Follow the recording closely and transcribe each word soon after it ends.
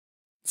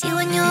You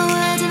and your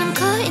world and I'm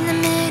caught in the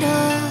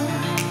middle.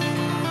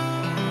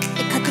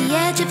 It cut the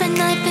edge of a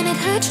knife and it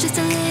hurts just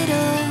a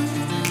little.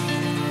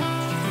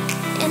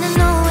 And I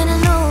know, and I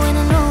know, and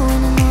I know,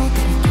 and I know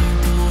that I can't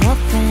be your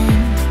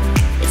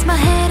friend. It's my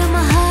head on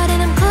my heart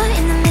and I'm caught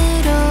in the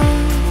middle.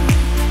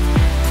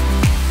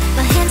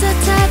 My hands are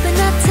tied but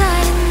not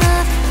tight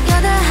enough.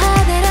 You're the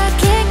high that I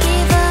can't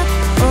give up.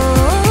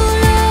 Oh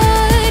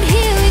Lord,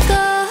 here we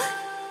go.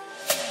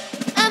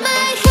 I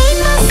might hate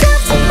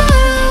myself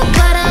tomorrow,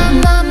 but I'm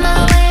on my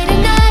way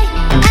tonight.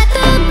 At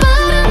the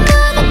bottom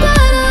of the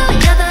bottle,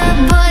 you're the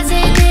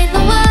poison in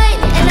the wine.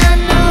 And I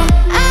know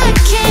I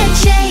can't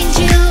change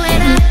you,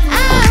 and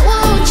I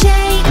won't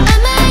change. I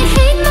might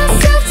hate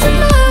myself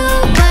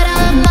tomorrow, but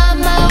I'm on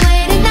my way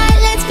tonight.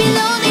 Let's be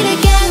lonely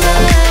together.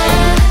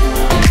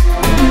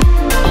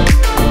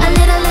 A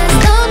little less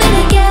lonely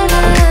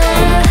together.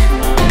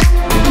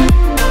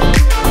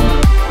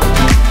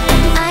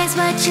 Eyes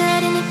wide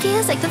shut and it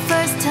feels like the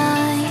first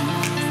time.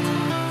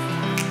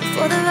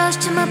 Before the rush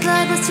to my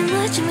blood was too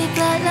much and we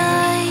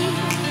flatlined.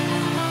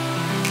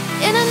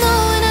 And I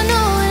know, and I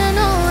know, and I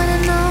know, and I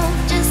know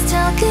just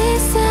how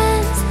this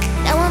ends.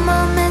 Now I'm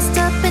all messed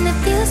up and it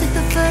feels like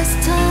the first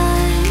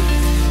time.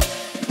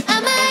 I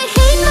might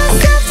hate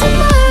myself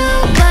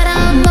tomorrow, but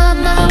I'm on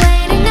my way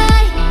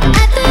tonight.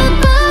 At the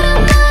bottom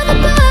of the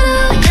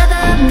bottle, you're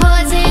the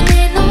poison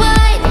in the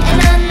wine. And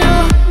I know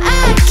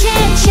I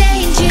can't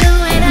change you,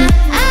 and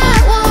I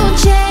won't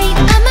change.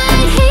 I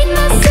might hate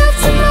myself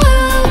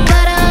tomorrow,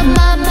 but I'm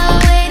on my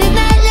way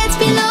tonight. Let's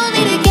be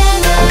lonely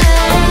together.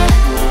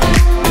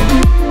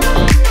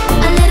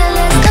 A little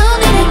less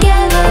lonely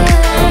together.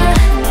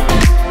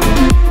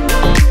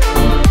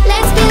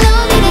 Let's be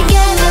lonely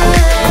together.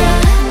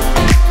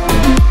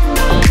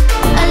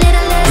 A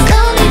little less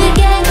lonely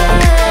together.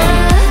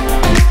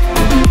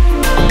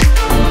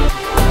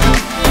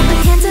 My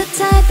hands are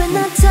tied but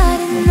not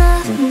tight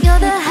enough. You're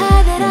the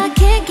high that I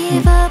can't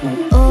give up.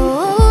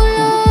 Oh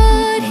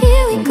Lord,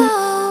 here we go.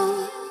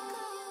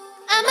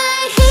 I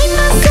might hate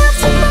myself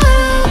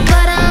tomorrow,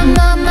 but I'm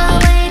on my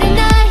way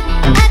tonight.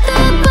 At the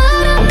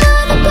bottom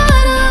of the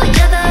bottle,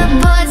 you're the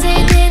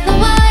poison in the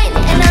wine.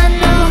 And I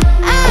know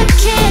I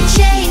can't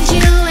change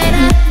you, and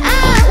I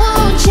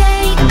won't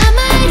change. I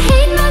might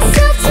hate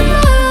myself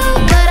tomorrow,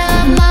 but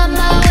I'm on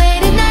my way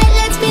tonight.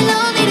 Let's be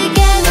lonely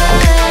together.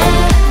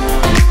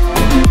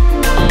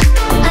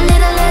 A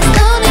little less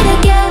lonely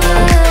together.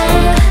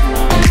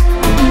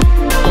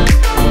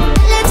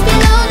 Let's be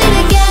lonely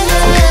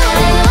together.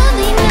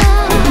 Lonely now.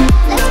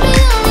 Let's be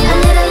lonely. A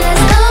little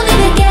less lonely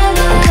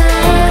together.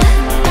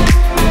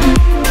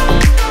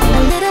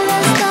 A little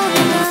less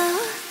lonely now.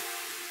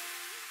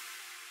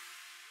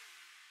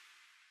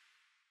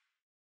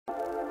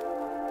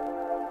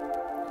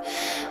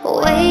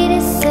 Wait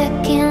a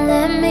second,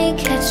 let me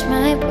catch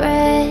my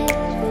breath.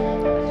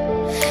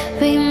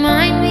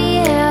 Remind me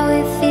how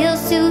it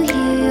feels to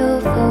hear your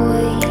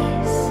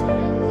voice.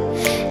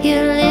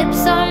 Your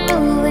lips are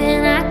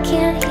moving, I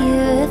can't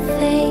hear a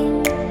thing.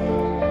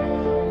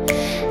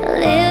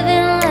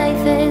 Living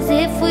life as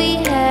if we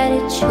had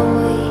a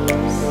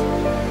choice.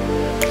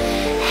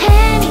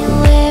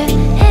 Anywhere,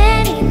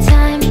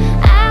 anytime,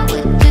 I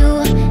would do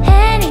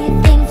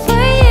anything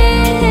for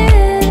you.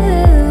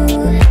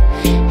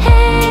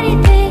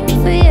 Anything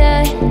for you.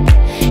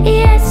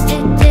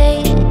 Yesterday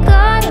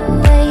got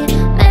away,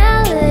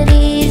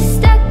 melodies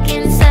stuck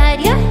inside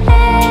your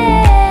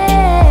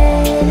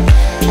head.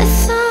 A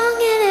song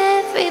in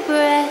every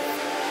breath.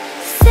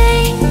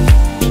 Sing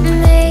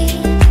me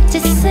to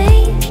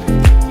sleep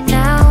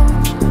now.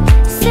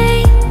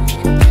 Sing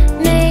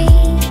me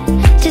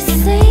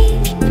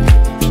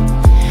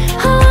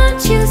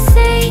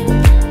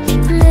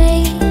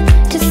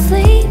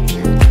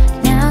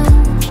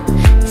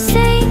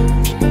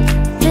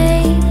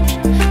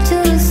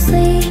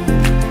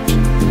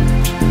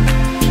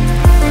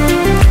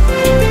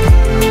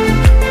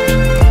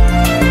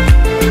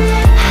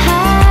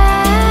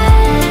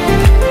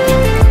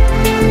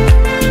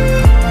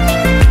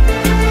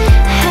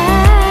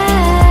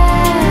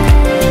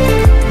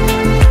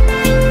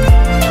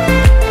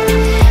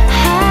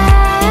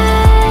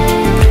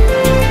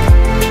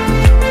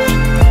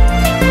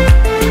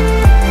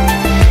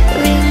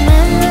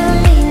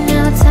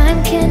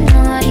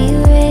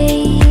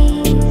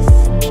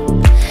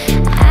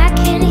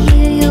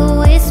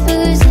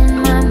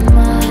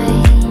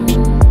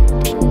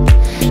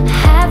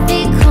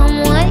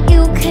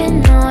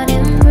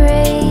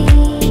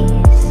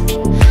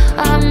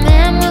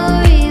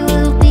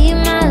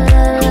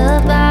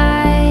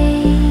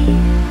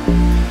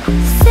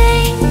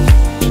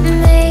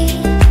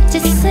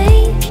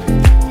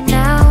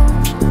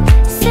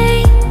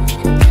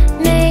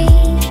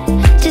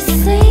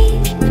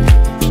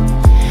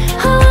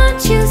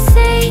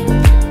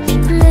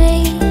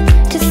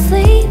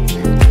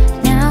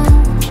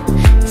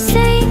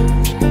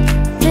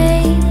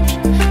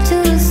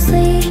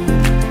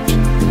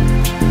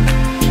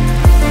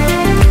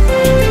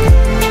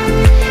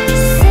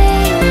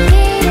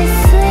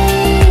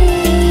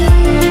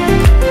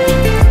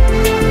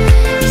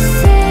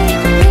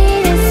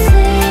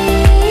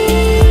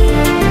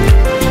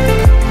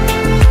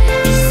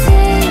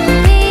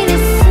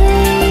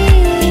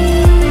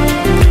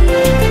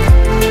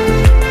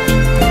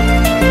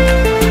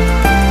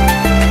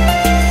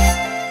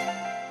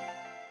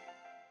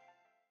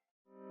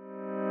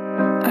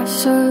I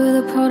saw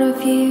the part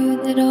of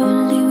you that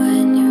only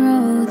when you're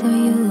older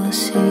you will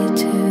see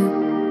too.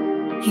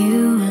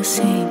 You will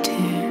see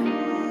too.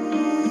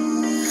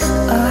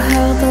 I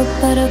held up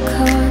better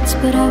cards,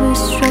 but every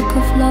stroke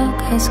of luck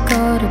has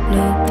gotta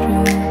bleed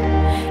through.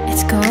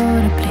 It's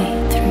gotta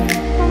bleed through.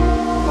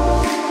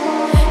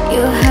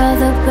 You held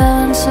the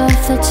balance of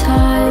the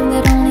time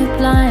that only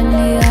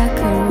blindly I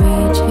could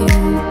read you,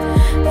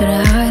 but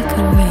I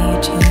could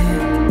read you.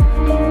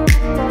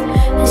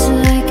 It's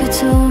like you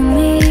told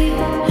me,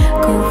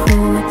 go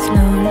forward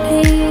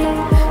slowly.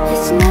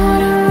 It's not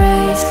a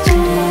race to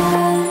the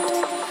end.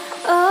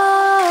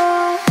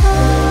 Oh,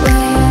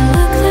 where you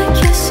look like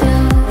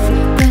yourself,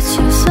 but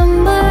you're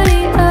somebody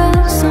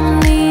else.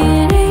 Only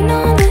it ain't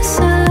on the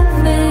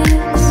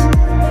surface.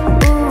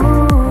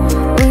 Ooh,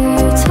 where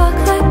you talk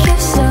like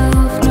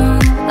yourself. No,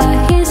 I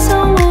hear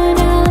someone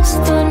else,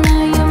 but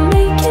now you're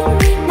making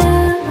me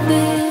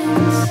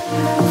nervous.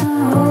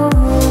 Ooh,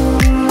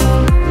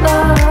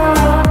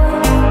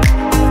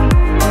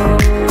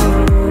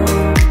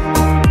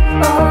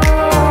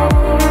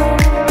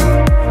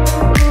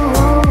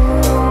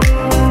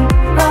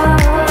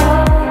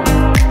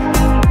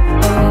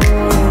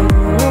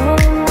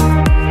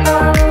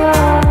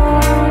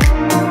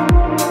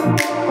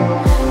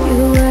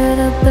 you were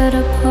the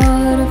better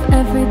part of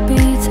every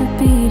beat, a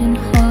beating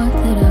heart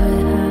that I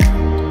had,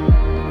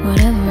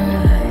 whatever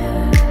I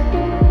had.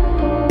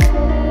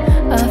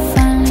 I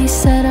finally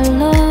sat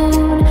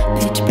alone,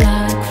 pitch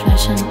black,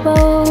 flesh and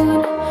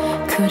bone.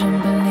 Couldn't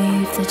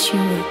believe that you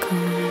were gone.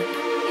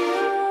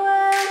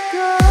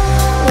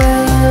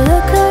 Where you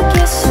look like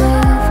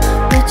yourself,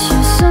 but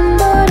you're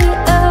somebody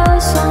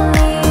else.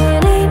 Only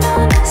it ain't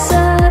on the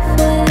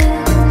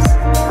surface.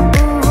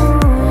 Ooh,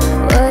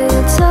 where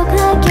you talk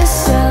like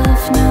yourself.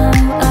 Now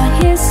I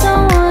hear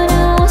someone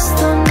else,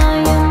 though now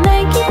you're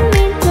making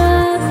me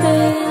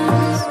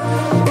nervous.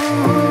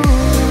 Ooh,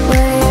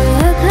 where you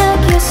look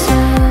like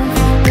yourself,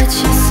 but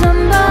you're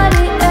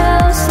somebody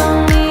else.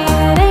 Only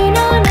it ain't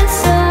on the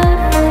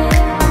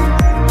surface.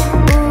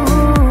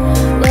 Ooh,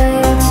 where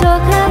you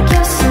talk like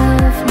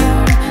yourself. Now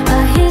I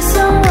hear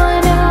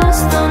someone else,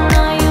 though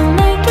now you're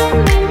making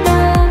me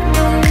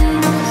nervous.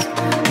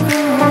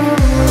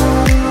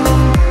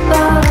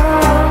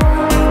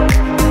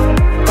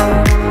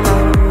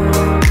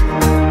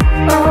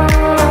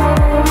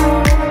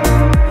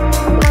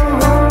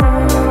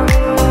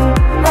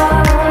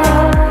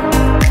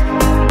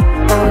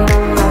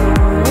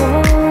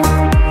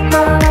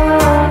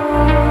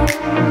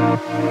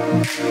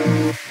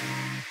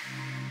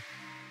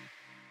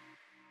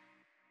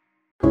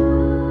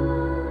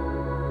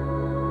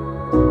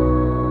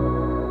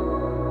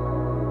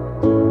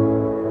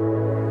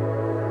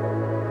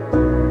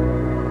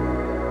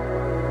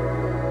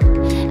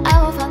 I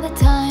will find the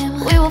time,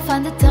 we will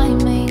find the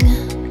timing.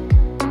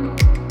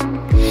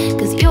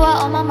 Cause you are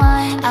on my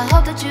mind, I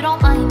hope that you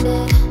don't mind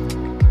it.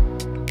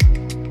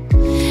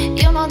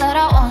 You know that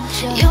I want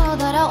you, you know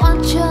that I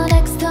want you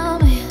next to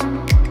me.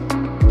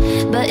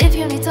 But if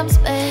you need some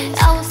space,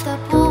 I will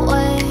step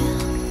away.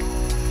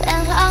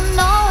 And I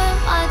know it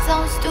might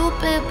sound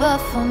stupid, but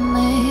for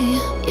me,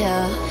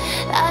 yeah,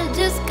 I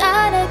just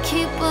gotta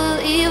keep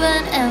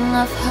believing. And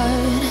I've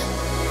heard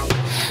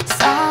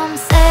some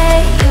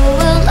say you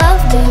will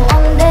love me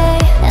one day,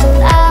 and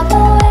I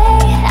will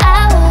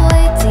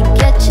wait to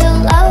get your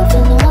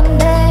loving one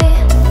day.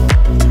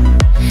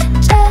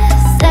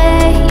 Just say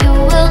you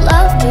will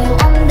love me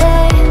one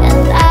day,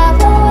 and I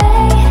will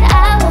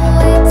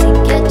wait to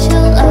get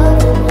your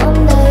loving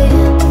one day.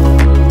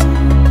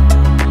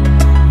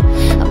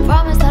 I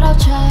promise that I'll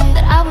try,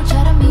 that I will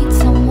try to meet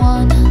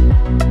someone.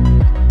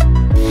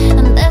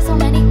 And there's so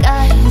many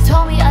guys who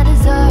told me I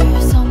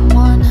deserve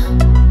someone.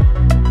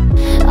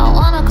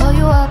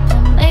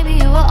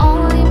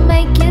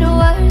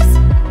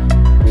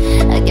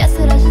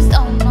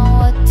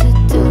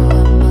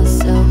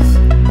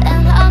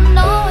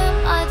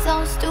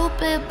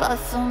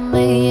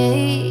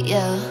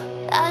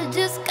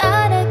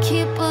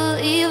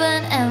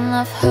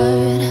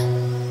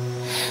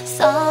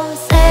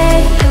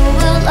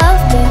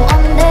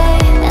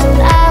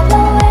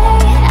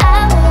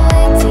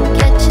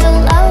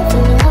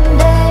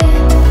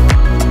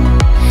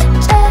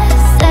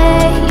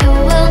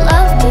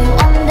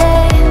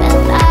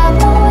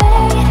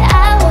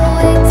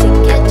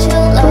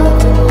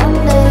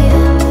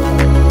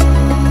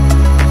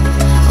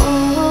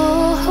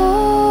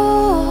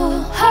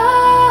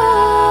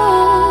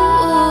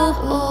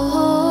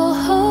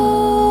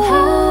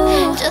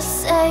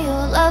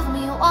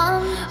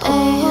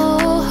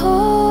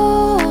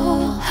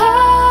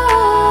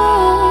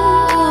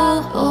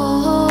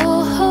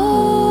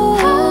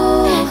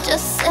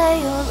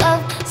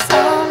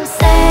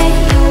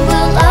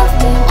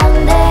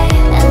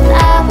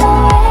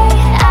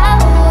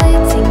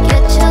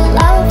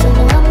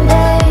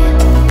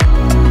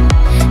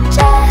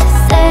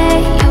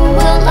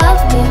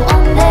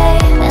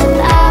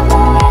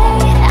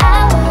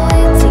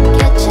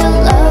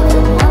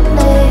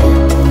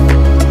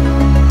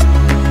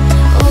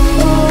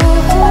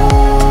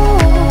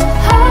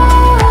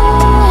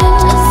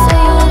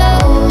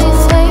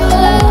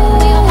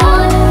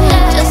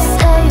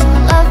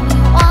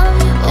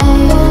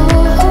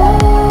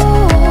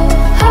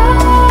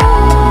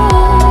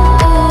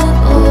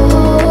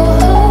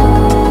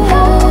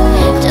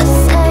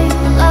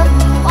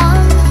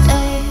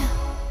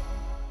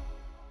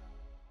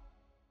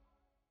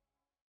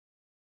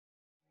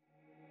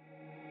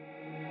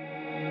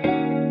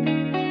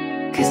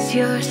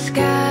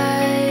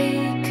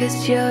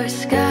 you're a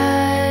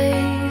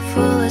sky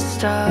full of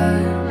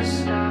stars.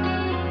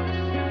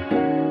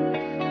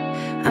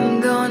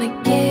 I'm gonna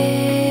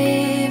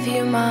give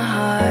you my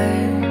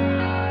heart.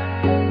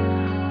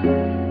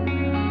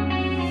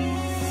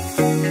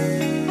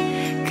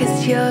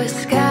 'Cause you're a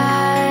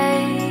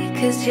sky,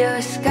 'cause you're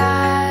a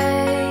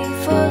sky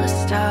full of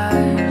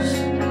stars.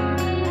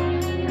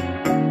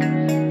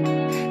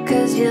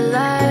 'Cause you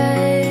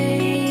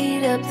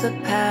light up the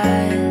path.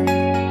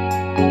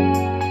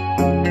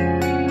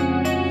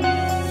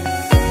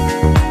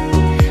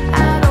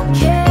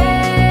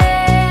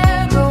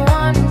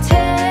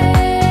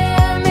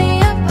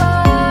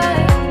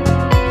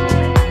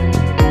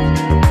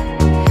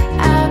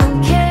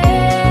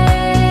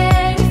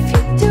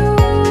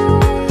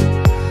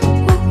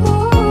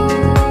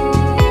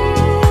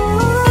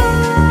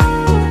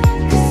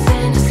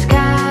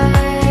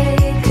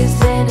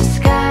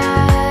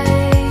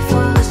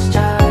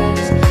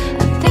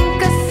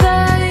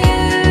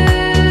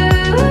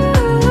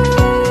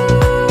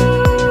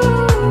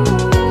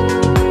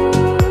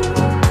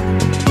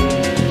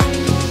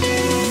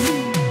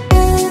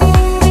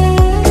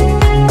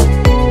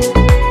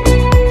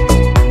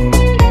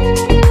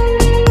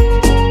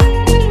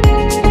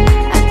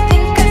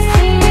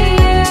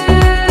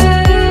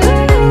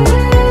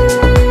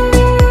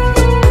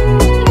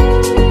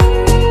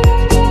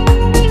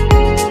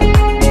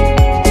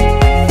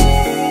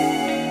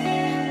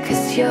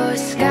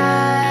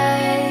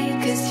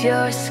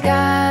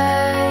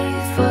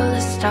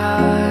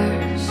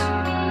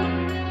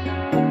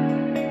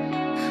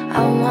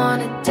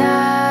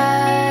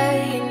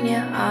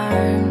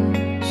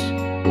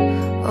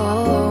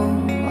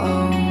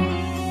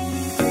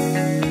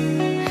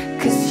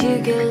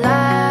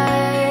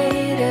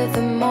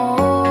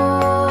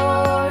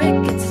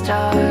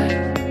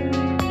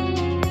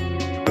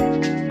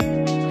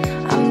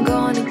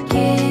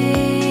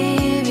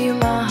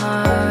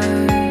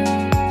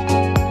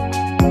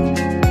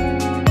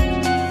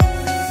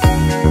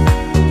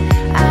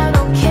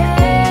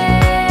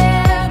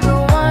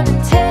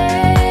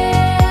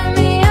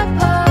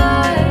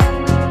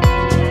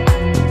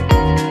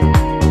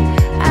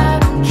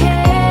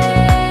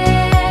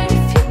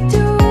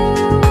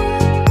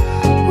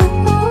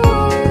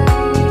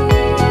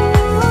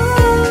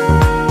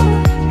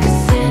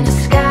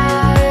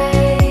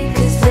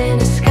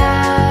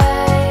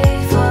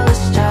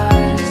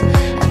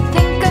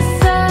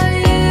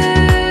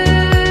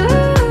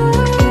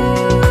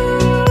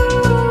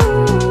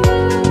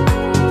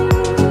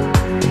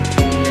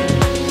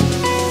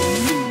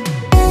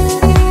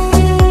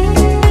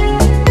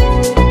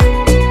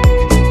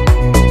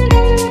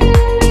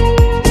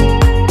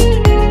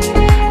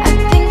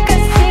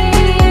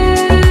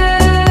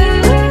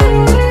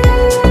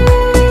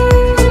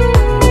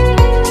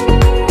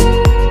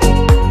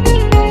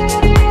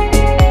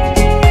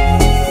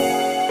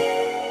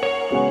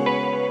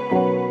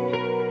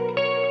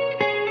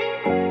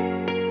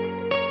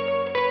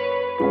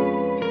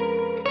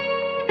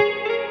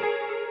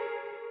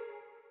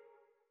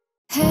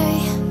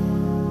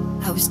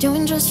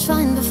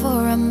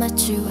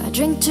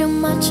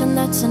 And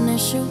that's an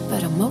issue,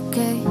 but I'm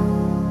okay.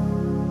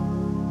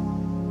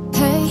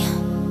 Hey,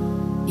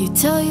 you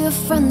tell your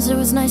friends it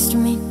was nice to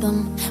meet them,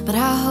 but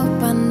I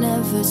hope I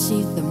never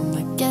see them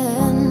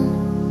again.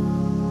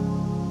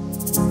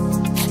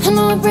 I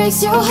know it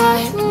breaks your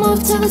heart.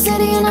 Moved to the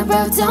city and I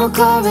broke down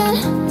crying.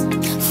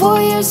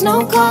 4 years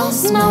no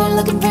calls, now we're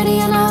looking pretty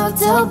in a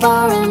hotel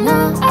bar. And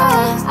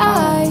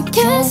I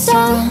can't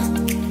stop.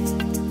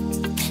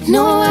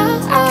 No,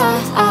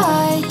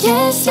 I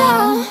can't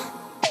stop.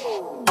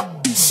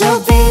 So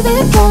baby,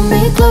 pull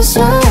me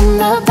closer in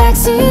the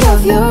backseat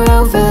of your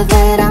Rover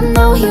that I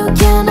know you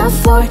can't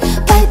afford.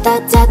 Bite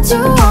that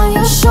tattoo on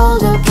your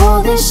shoulder.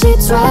 Pull the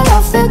sheets right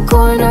off the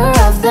corner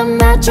of the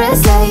mattress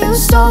that you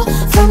stole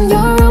from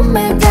your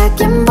roommate back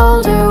in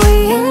Boulder. We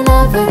ain't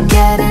ever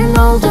getting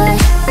older.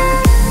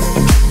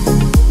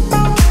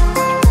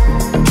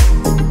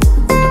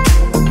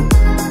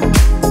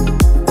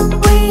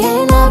 We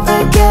ain't ever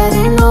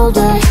getting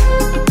older.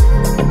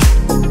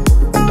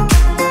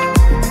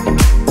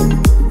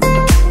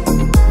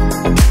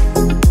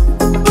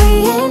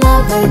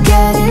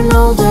 Getting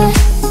older.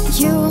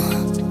 You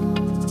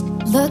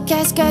look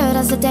as good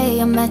as the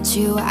day I met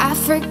you. I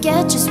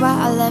forget just why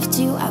I left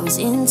you. I was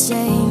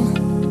insane.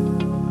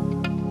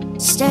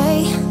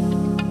 Stay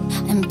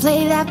and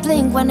play that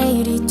Blink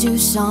 182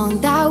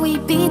 song that we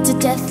beat to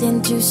death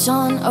in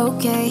Tucson.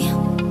 Okay,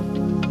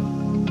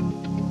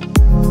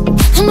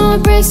 I know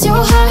it breaks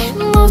your heart.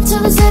 Moved to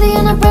the city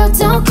and I broke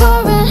down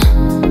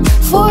crying.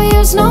 4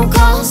 years no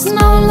calls,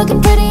 now we're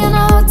looking pretty in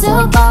a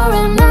hotel bar.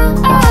 And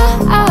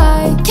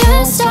I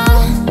can't stop.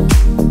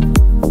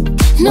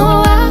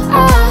 No,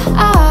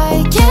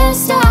 I can't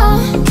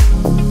stop.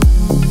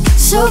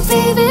 So So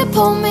baby,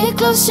 pull me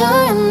closer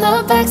in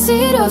the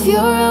backseat of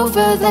your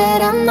Rover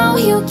that I know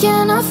you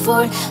can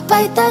afford.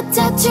 Bite that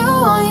tattoo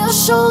on your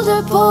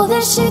shoulder, pull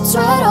the sheets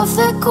right off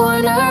the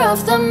corner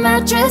of the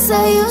mattress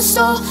that you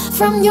stole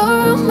from your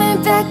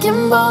roommate back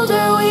in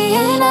Boulder. We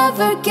ain't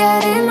ever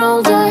getting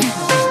older.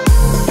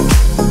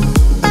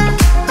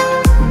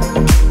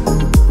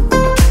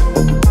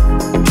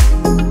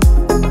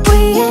 We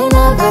ain't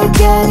ever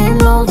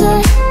getting older.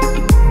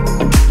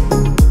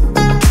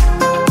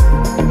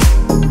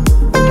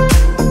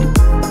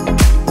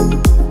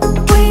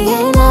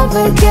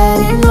 We're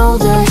getting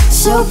older.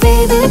 So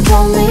baby,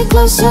 pull me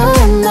closer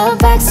in the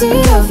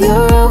backseat of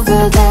your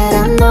Rover that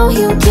I know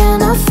you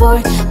can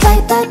afford.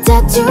 Bite that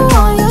tattoo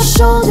on your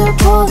shoulder,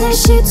 pull the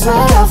sheets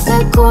right off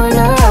the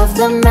corner of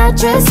the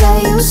mattress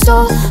that you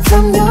stole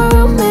from your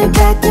roommate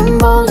back in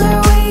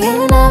Boulder. We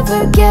ain't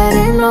ever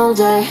getting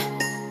older.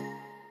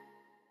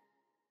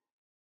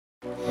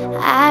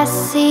 I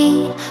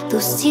see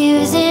those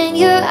tears in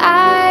your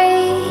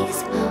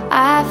eyes.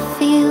 I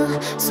feel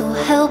so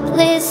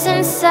helpless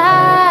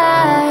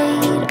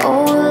inside.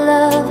 Oh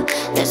love,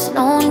 there's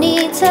no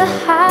need to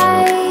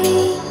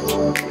hide.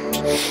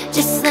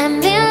 Just let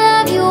me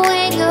love you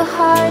when your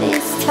heart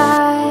is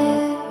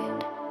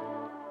tired.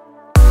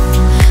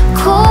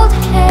 Cold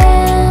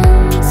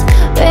hands,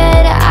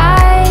 red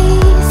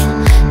eyes,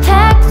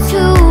 packed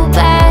two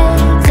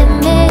bags at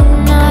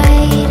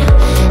midnight.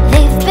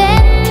 They've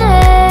been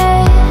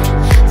there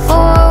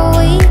for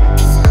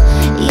weeks.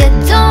 You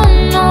don't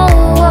know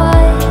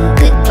what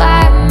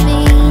goodbye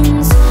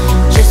means.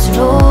 Just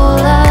roll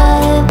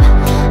up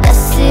a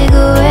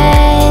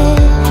cigarette.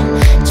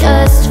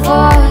 Just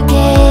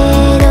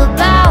forget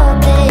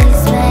about this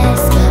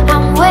mess.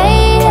 I'm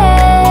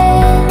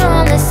waiting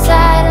on the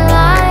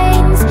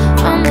sidelines,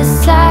 on the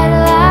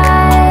sidelines.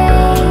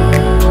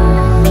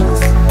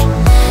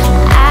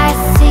 I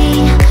see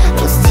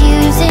those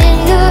tears in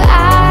your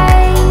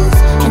eyes,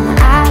 and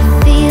I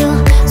feel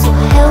so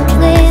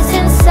helpless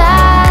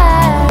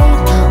inside.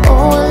 Oh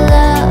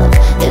love,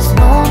 there's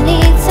no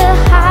need to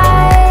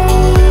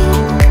hide.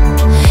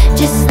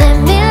 Just let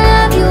me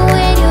love you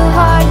when your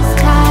heart is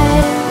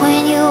tired.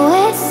 When you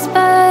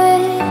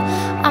whispered,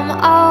 I'm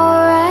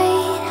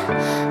alright,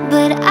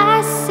 but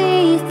I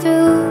see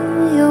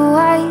through your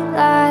white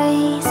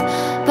lies.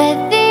 But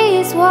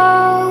these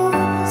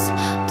walls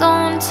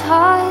don't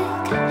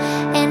talk,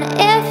 and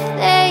if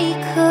they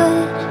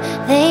could,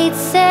 they'd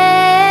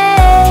say,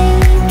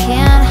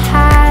 can't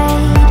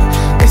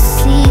hide the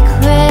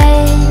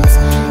secrets.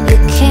 You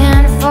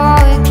can't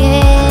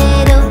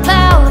forget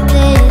about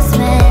this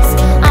mess.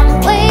 I'm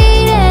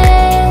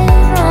waiting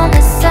on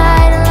the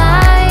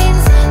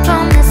sidelines,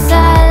 from the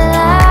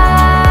sidelines.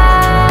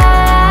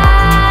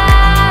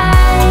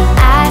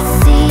 I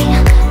see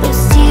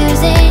those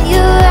tears in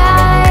your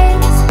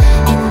eyes,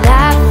 and I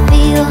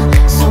feel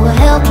so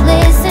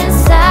helpless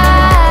inside.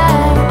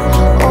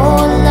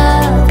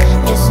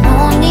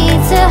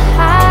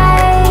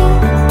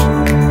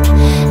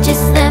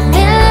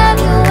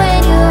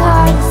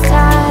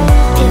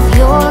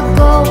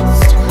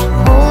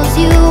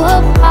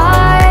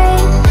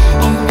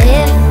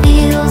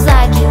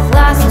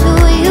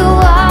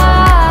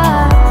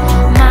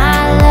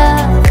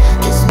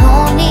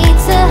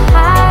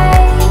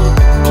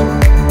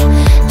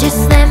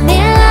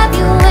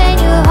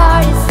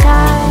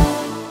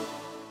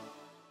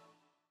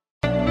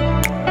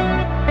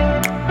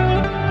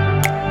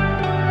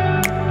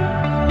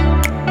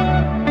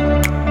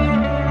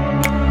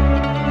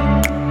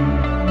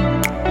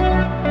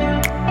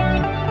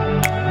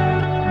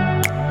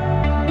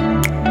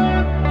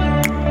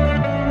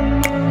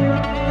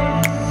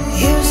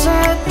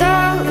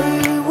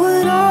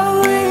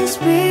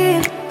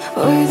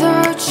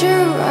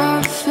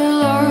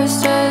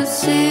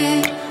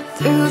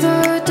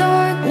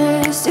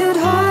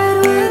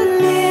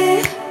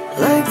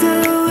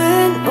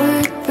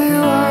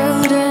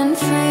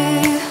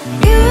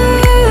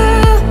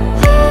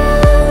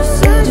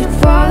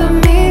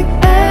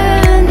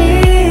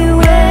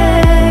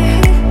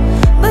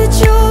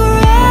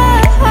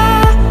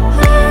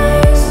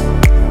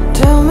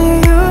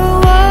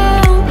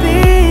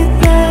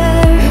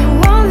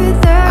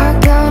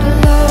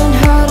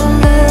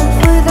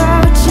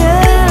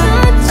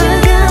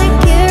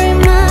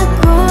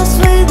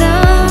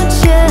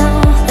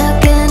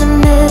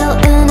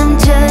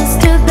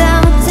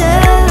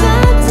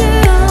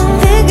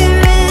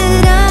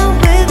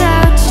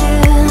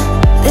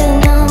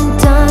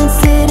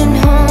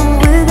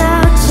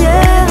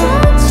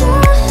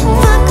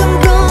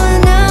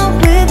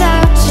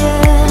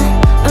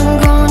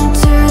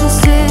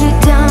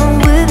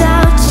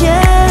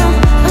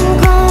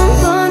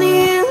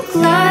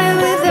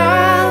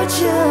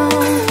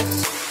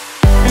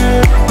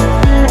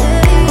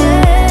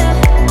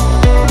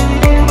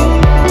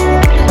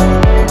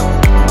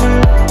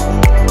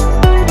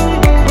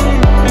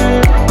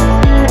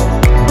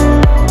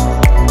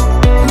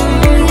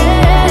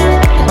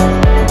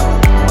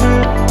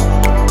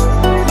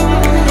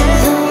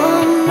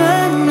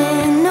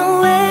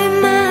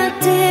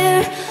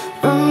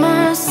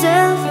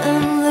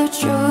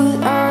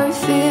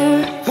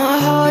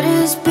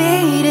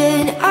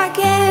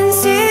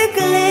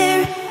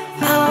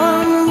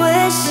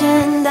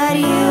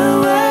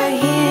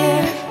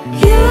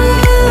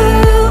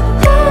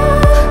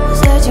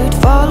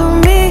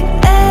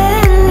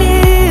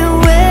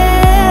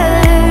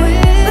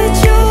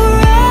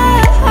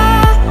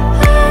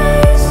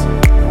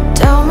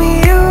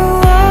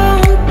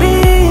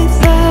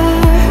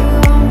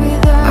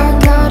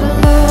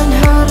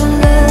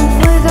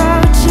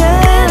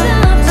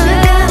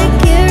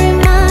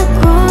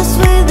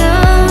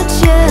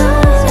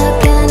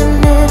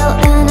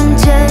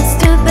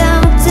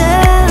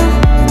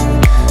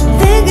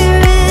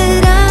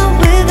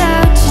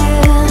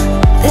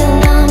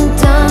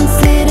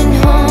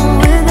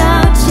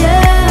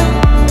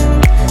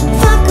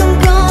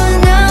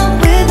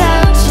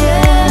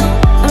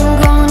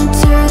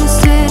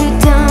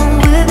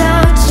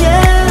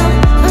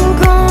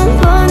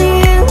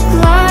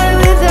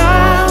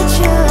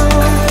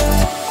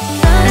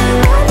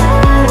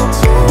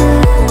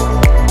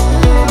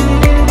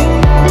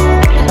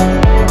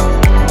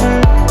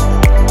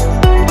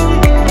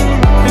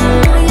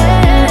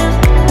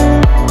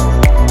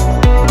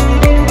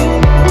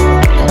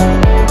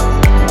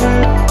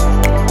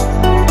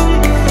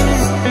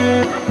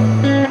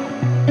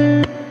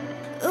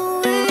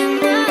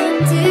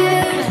 You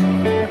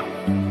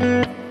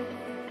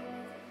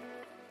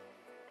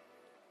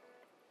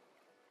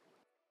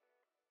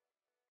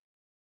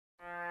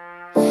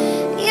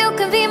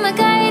can be my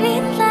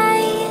guiding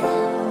light,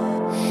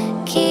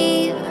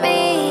 keep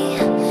me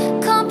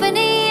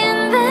company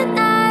in the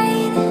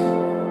night.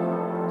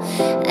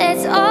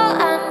 That's all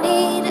I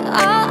need, all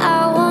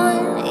I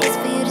want is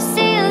for you to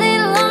stay a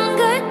little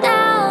longer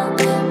now,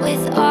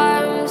 with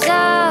arms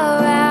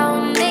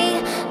around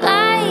me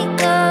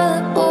like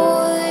a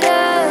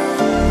border,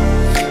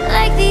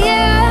 like the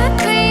air I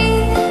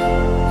breathe.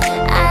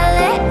 I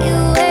let you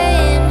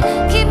in,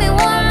 keep me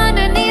warm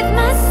underneath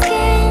my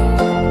skin,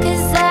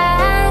 'cause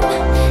I'm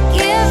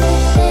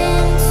giving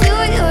into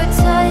your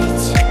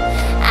touch.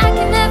 I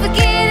can never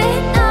get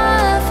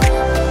enough,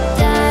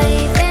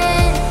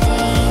 diving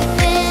deep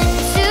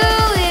into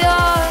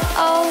your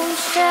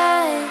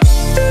ocean.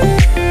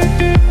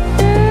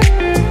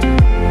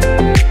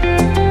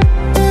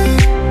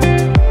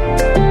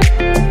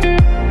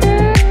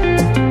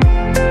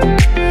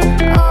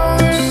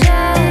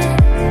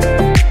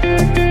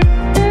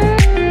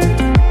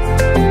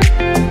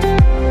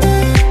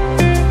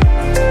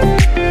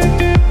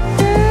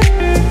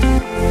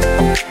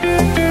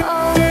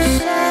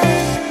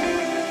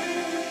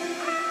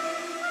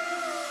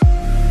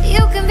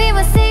 You can be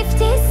my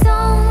safety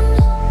zone,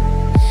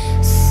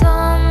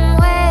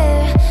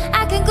 somewhere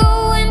I can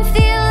go and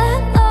feel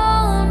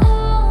alone.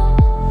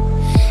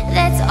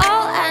 That's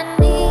all I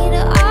need,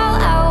 all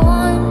I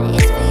want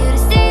is for you to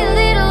stay a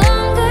little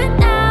longer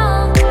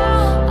now.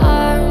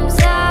 Arms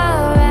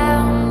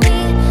around me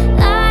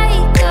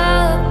like a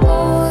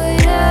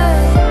border,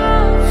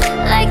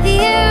 like the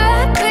air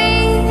I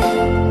breathe.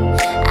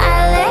 I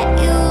let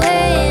you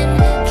in,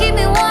 keep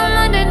me warm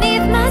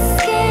underneath my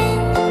skin,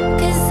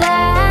 'cause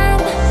I'm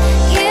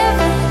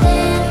giving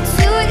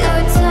into your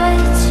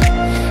touch.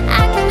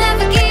 I can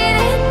never get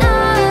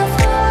enough,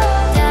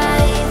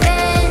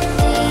 diving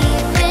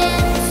deep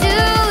into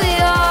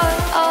your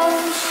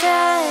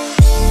ocean.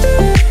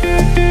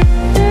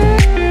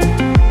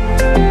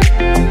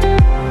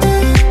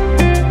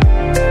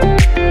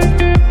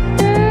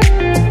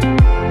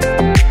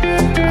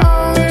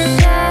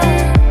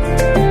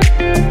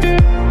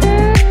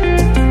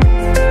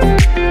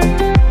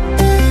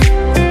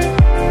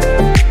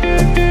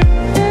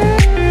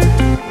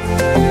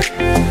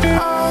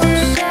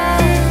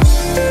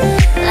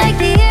 Like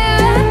the air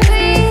I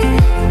breathe,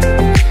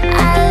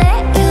 I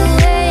let you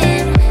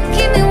in,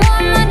 keep me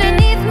warm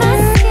underneath my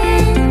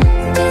skin,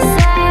 'cause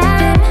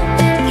I'm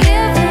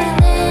giving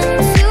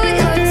into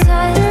your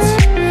touch.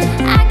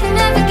 I can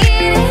never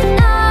get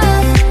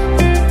enough,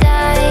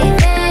 diving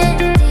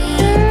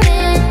deep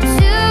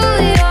into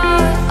your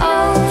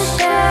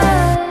ocean.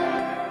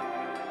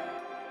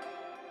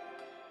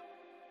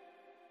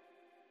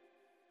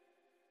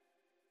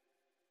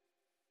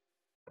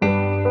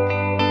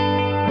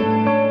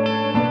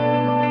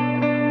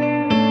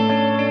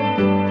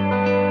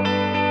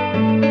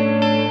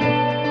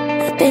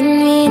 I've been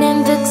reading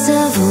books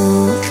of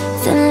old,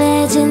 the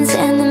legends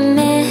and the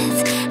myths,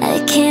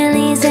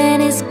 Achilles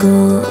and his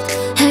gold,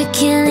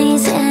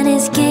 Hercules and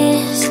his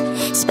gifts,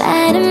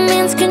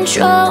 Spider-Man's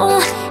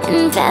control,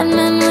 and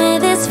Batman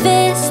with his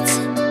fists.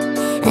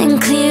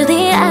 And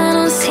clearly I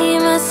don't see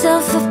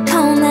myself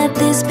upon that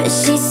list, but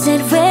she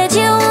said, where'd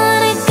you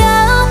wanna go?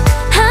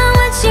 How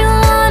much you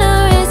wanna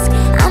risk?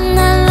 I'm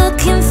not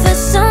looking for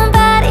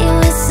somebody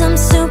with some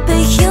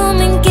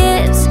superhuman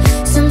gifts,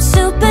 some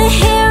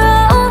superhero,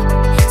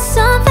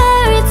 some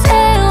fairy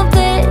tale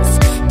bliss,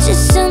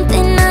 just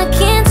something I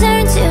can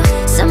turn to,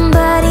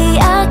 somebody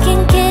I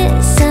can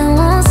kiss. I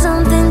want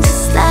something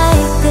just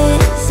like this.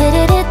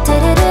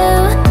 Do-do-do-do-do-do,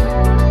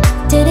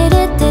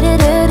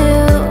 do-do-do-do-do-do,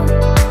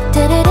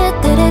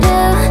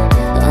 do-do-do-do-do-do.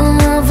 Oh,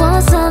 I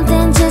want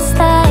something just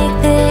like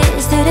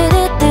this.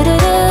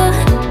 Do-do-do-do-do-do,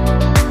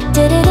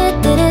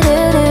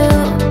 do-do-do-do-do-do,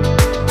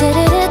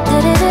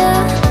 do-do-do-do-do-do.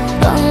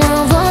 Oh,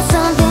 I want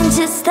something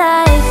just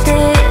like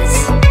this.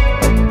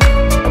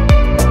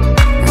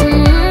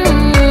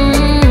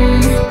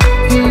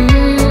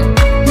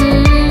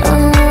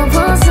 Oh, I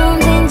want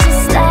something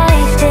just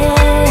like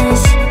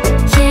this.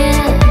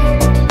 Yeah.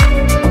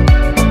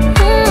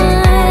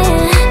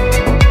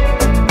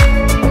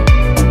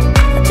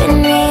 I've been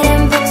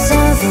reading books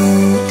of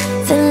old,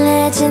 the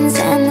legends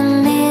and the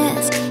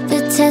myths, the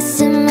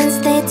testaments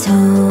they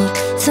told,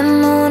 the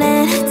moon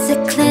and its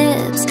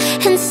eclipse,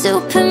 and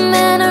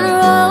Superman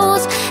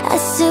unrolls a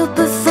suit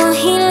before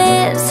he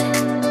lives.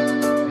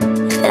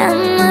 But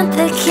I'm not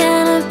the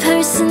kind of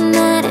person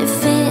that it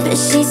fits. But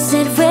she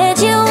said, where'd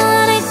you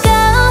wanna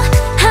go?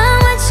 How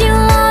much you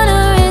wanna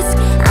risk?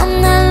 I'm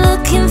not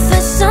looking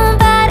for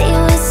somebody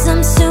with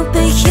some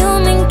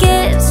superhuman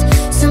gifts,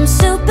 some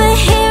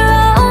superhero,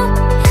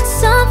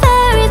 some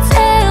fairy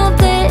tale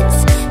bliss,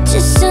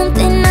 just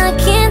something I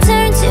can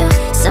turn to,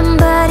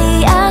 somebody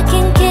I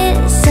can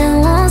kiss. I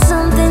want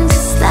something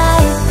just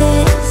like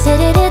this.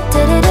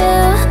 Do-do-do-do-do-do,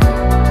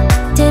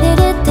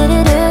 do-do-do-do-do-do.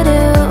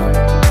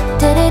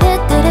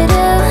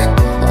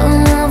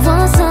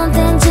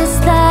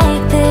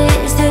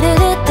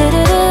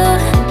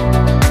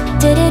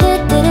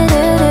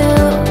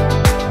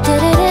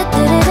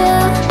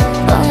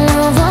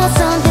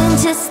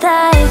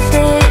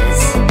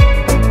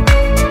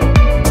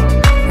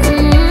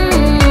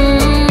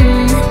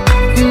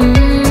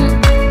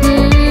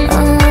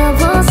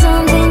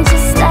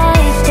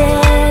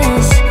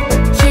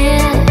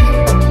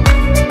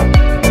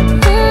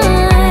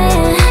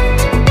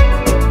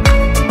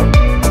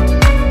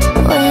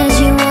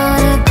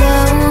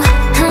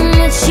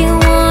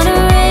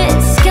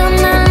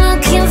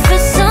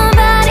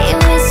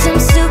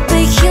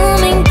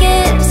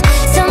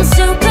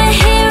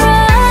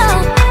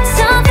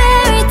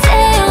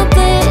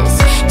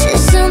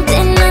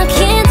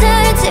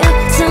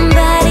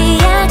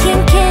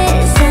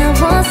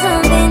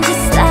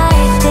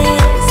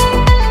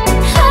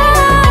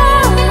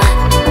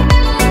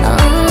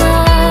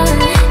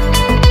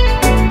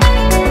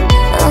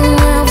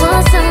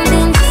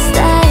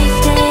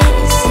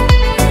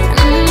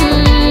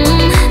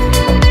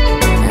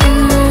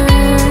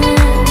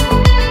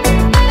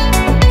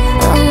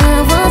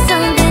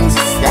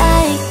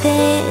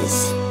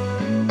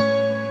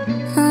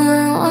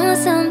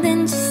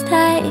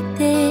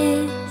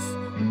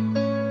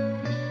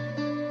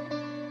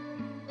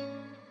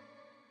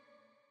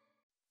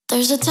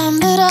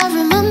 I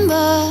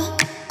remember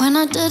when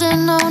I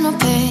didn't know no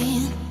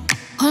pain,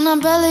 when I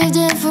believed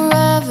in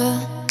forever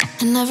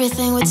and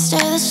everything would stay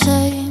the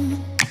same.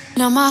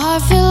 Now my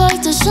heart feel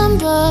like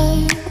December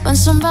when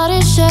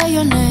somebody share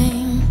your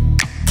name.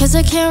 Cause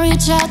I can't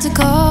reach out to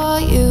call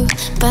you,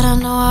 but I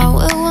know I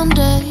will one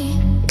day,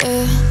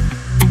 yeah.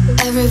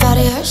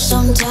 Everybody hurts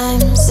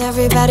sometimes,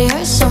 everybody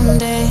hurts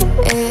someday,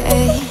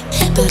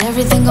 but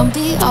everything gon'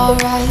 be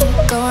alright.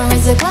 Go and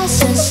raise a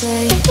glass and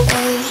say,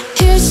 hey.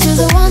 Here's to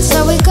the ones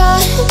that we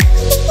got.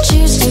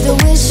 Cheers to the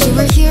wish you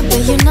were here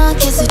but you're not.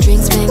 Cause the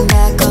drinks bring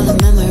back all the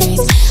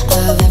memories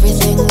of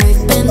everything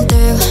we've been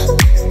through.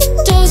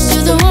 Toast to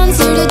the ones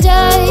here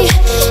today.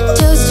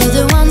 Toast to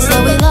the ones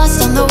that we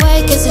lost on the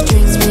way. Cause the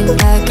drinks bring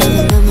back all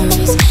the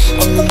memories,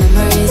 and the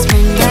memories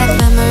bring back you.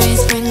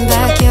 Memories bring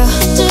back you.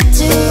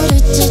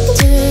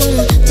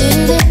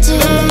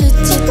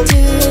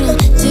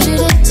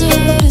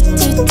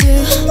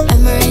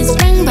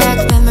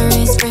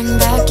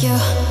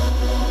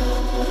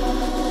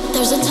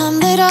 There's a time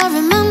that I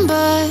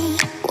remember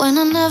when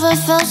I never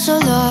felt so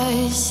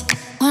lost,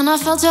 when I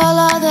felt all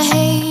of the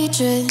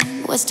hatred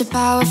was too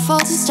powerful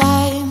to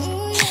stop.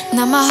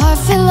 Now my heart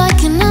feel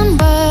like an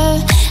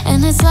ember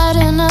and it's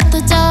lighting up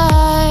the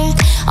dark.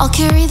 I'll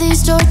carry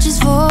these torches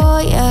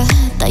for ya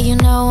that you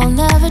know will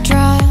never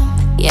drop,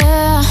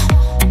 yeah.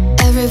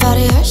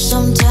 Everybody hurts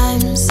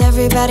sometimes,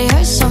 everybody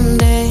hurts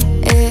someday,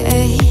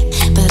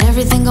 but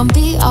everything gon'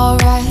 be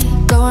alright.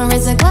 Go and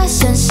raise a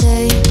glass and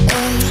say,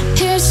 hey.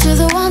 Here's to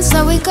the ones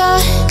that we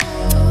got.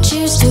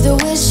 Cheers to the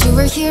wish you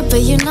were here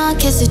but you're not.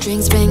 Cause the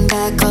drinks bring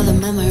back all the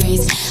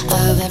memories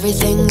of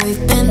everything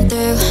we've been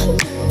through.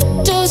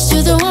 Toast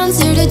to the ones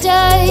here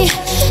today.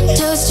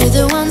 Toast to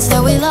the ones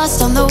that we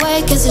lost on the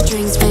way. Cause the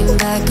drinks bring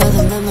back all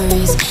the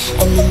memories,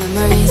 and the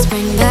memories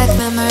bring back you.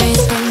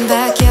 Memories bring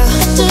back you.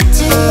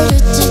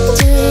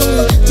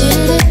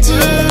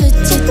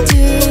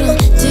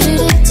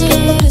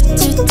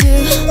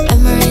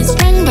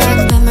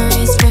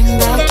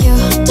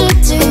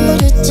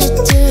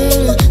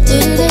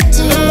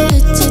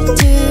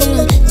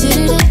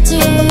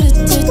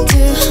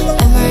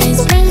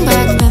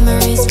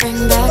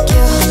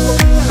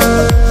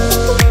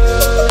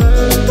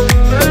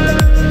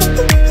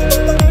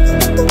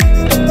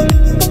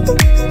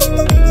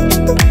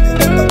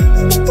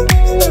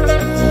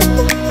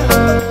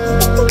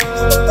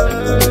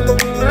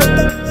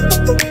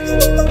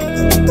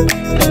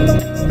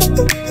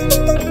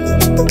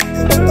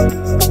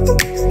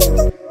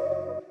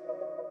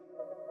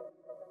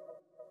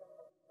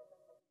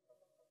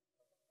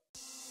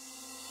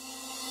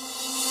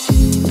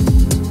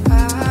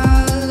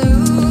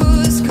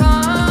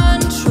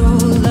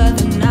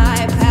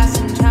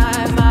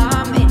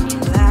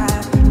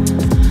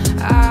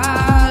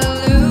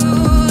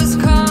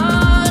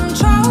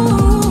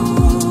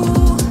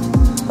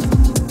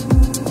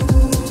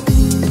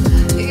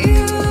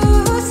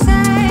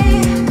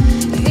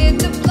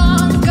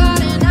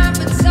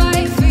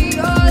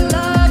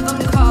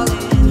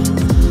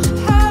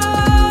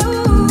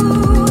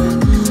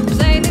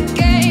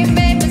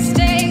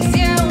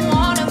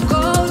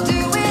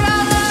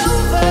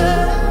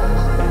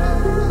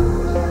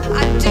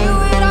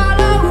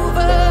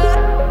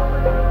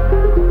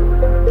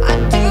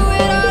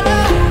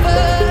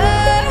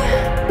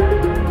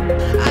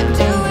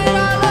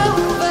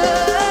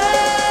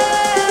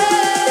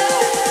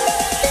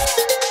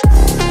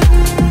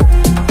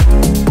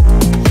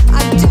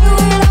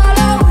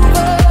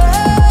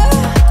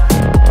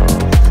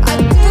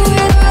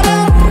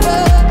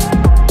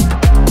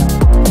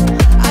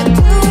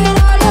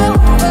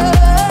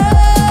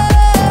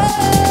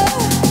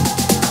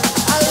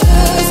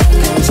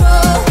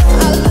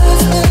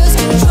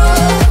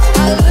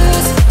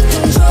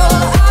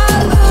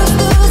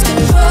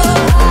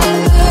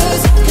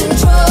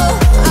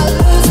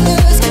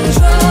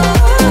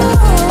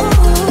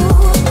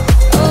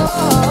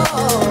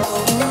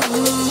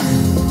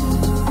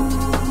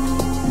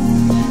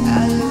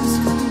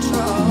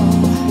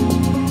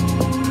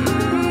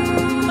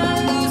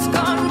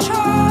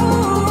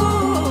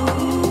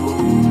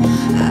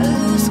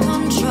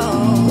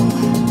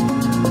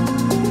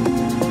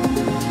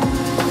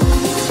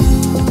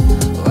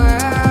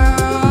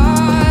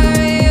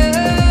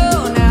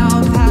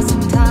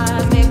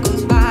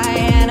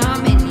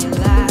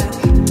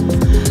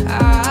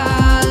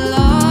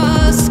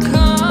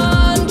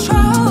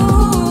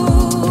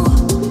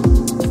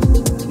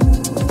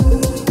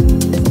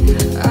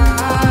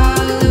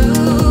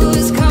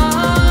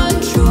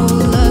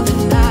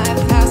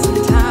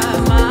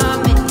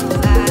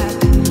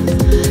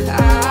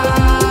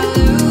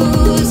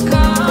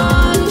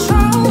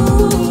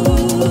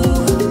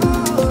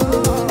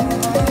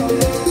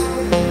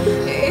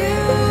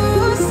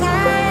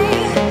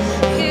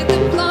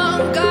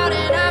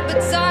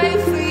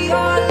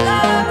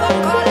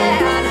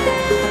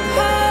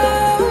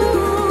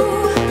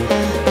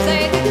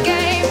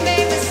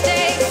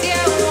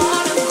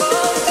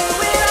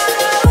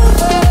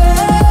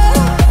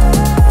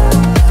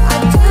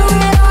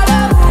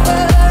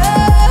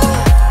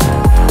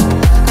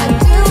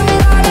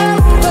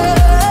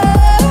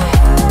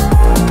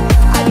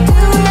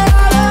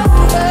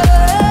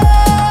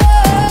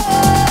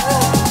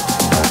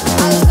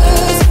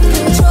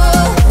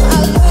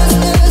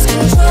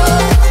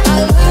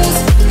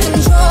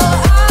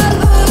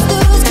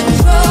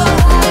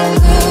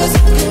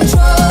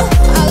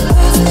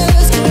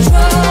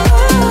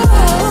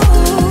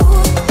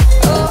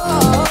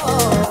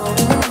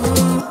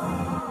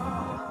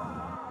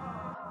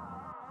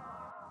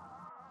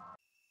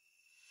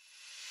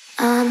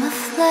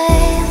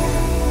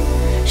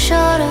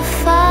 sort of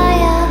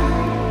fire.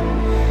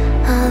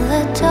 On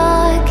the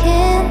dark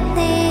can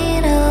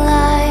lead a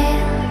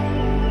light.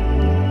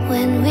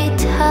 When we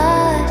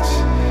touch,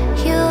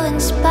 you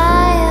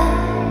inspire.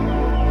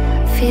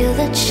 Feel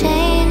the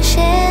change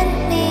in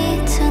me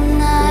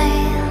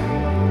tonight.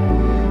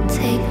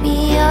 Take me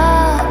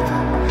up,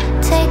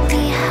 take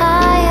me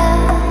higher.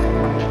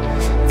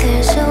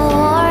 There's a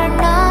war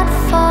not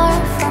far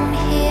from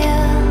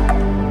here.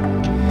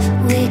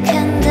 We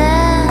can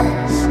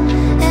dance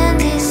in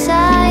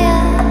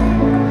desire.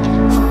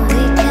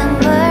 We can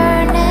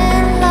burn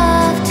in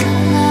love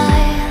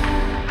tonight.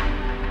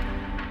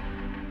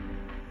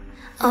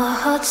 Our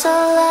hearts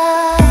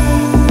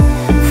alive,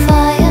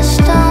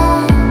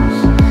 firestones,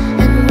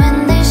 and when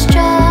they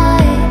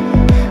strike,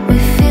 we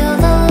feel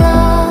the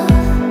love.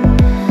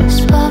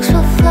 Sparks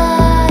will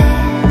fly,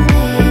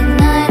 they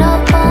ignite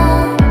our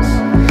bones,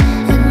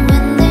 and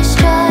when they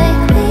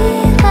strike, we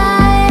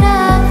light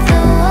up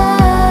the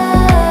world.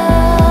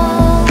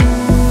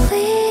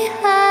 We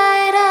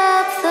light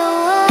up the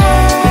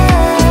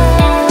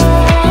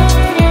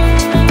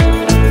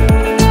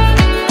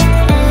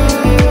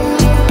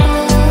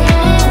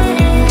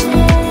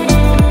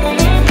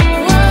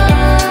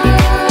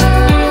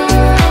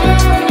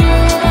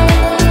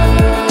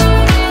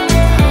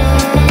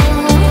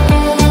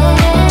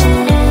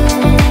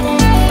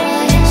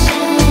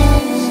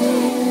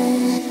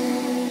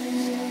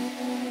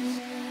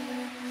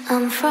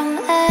I'm from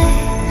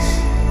X,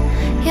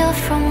 you're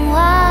from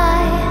Y.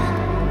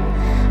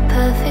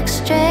 Perfect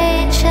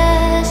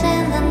strangers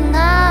in the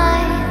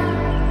night.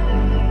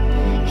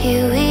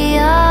 Here we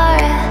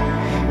are,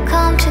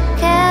 come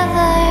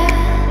together.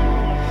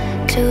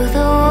 To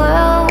the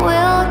world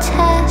we'll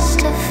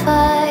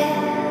testify.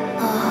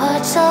 Our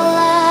hearts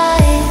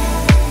alive,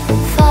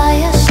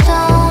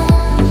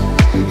 firestones,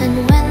 and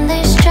when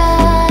they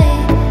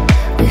strike,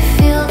 we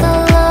feel the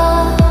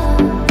love.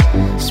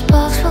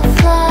 Sparks will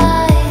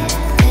fly,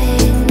 they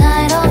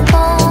ignite our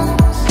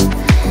bones,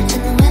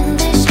 and when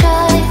they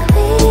strike,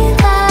 we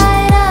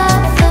light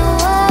up the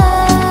world.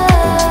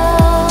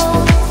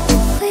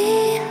 We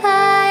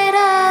light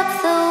up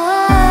the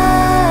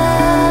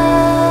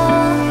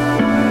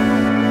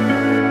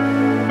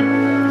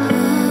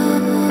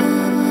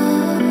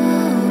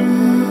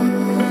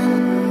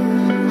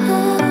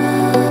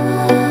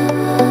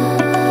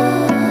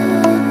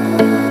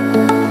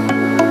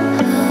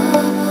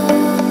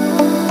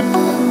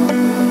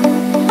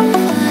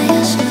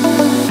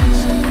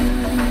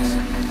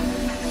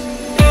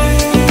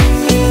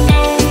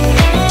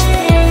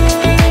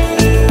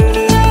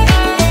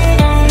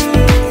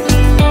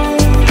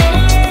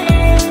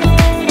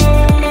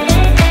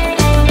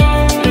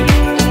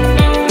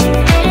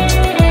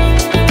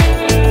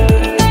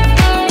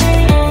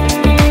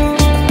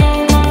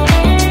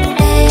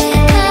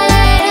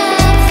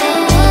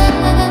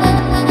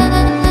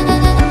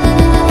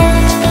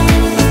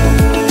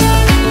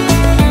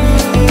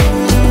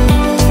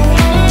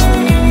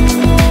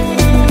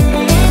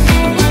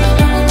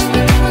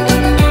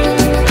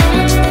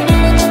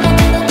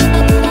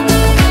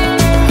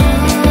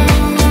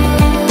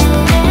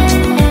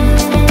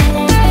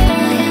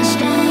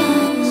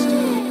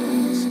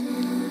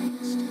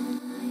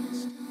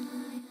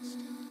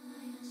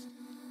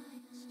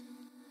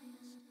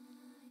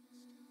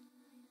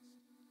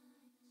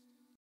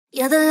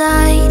You're the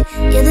light,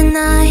 you're the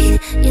night,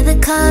 you're the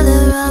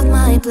color of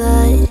my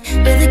blood.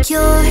 You're the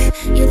cure,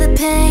 you're the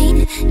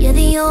pain, you're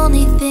the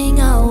only thing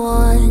I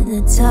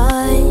wanna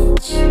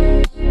touch.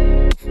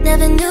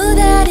 Never knew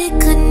that it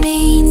could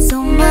mean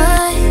so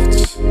much,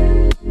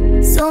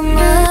 so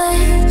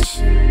much.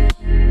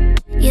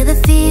 You're the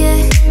fear,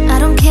 I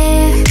don't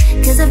care,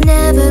 'cause I've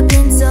never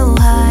been so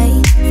high.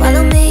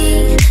 Follow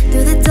me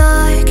through the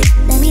dark,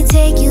 let me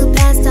take you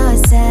past our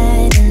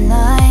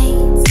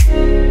satellites.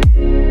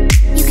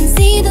 You can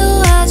see the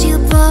world you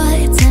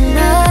brought to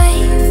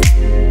life,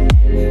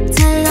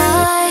 to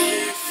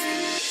life.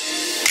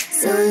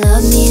 So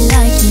love me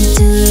like you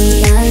do,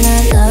 la la,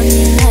 love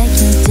me like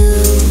you do.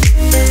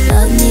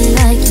 Love me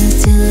like you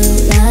do,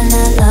 la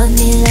la, love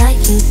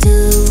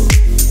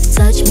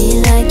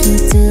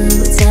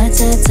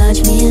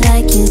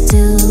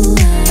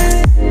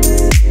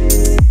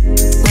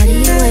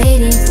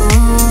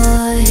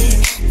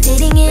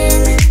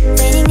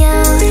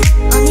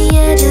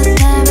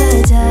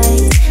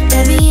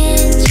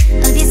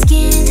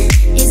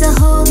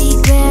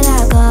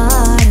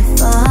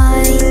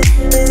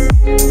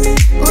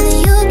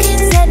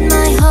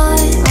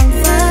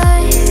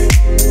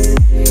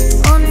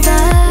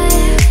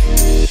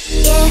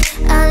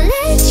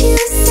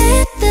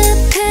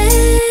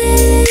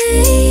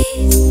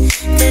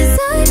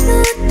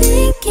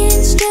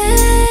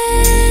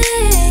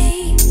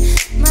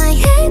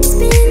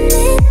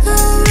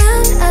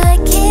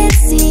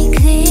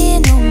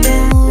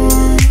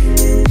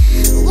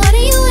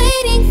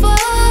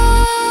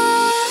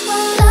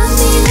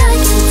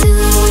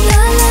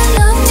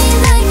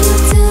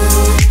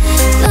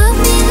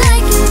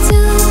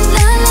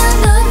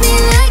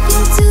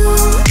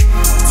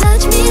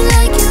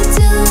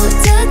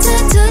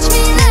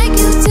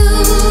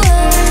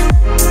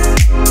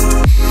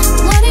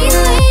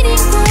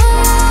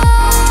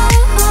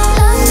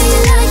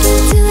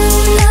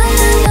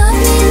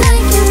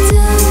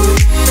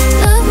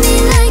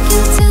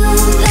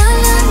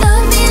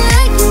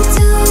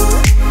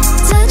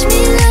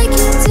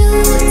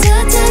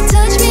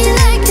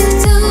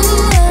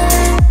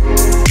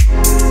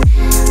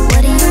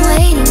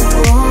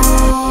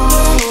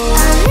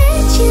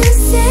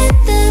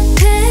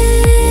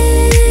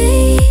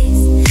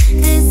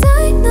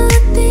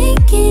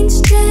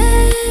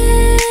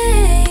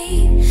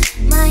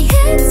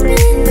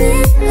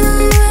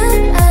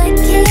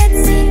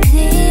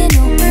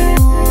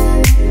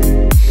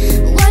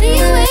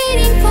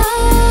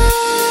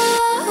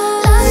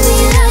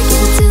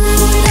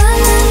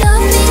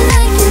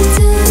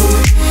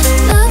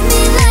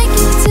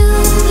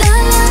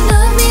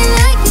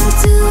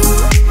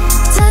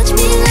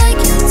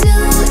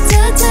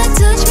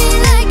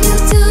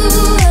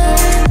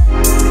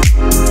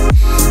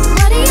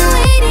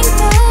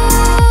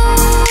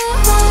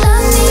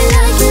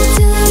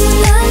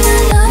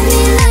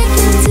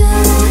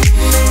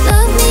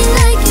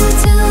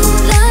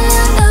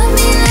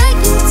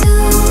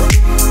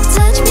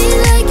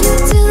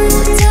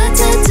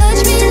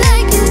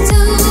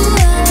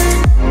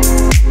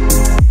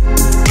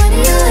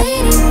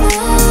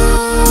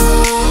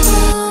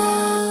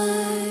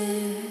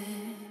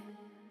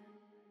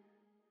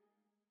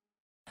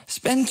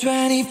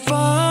 24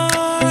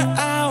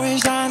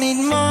 hours, I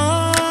need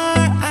more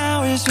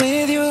hours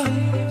with you.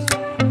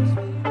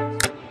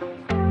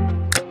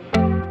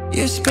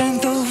 You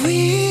spent the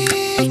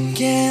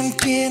weekend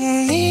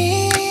getting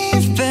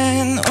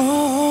even,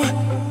 oh.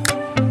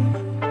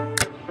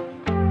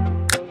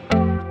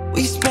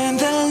 We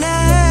spent the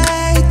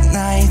late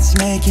nights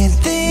making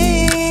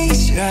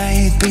things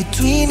right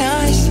between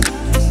us.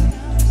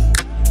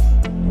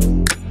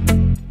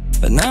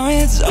 But now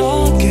it's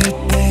all good,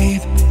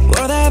 babe.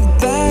 Roll that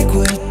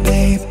backward,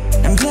 babe,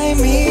 and play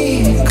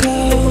me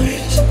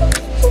close.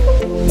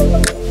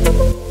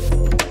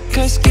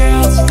 Cause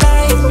girls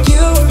like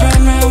you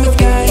run around with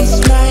guys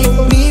like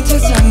me till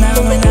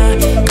sundown. When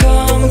I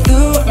come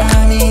through,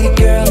 I need a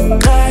girl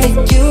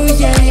like you,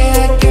 yeah,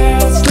 yeah.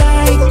 Girls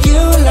like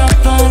you love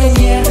fun and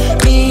yeah,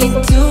 me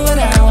do what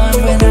I want.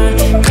 When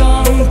I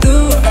come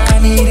through, I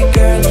need a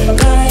girl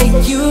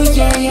like you,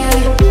 yeah, yeah.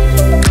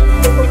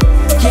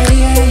 Yeah,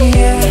 yeah,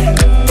 yeah.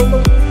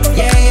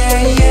 Yeah, yeah,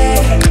 yeah.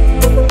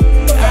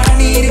 I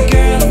need a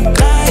girl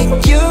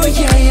like you,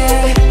 yeah,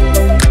 yeah.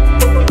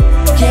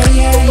 Yeah,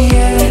 yeah,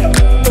 yeah.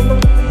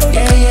 Yeah,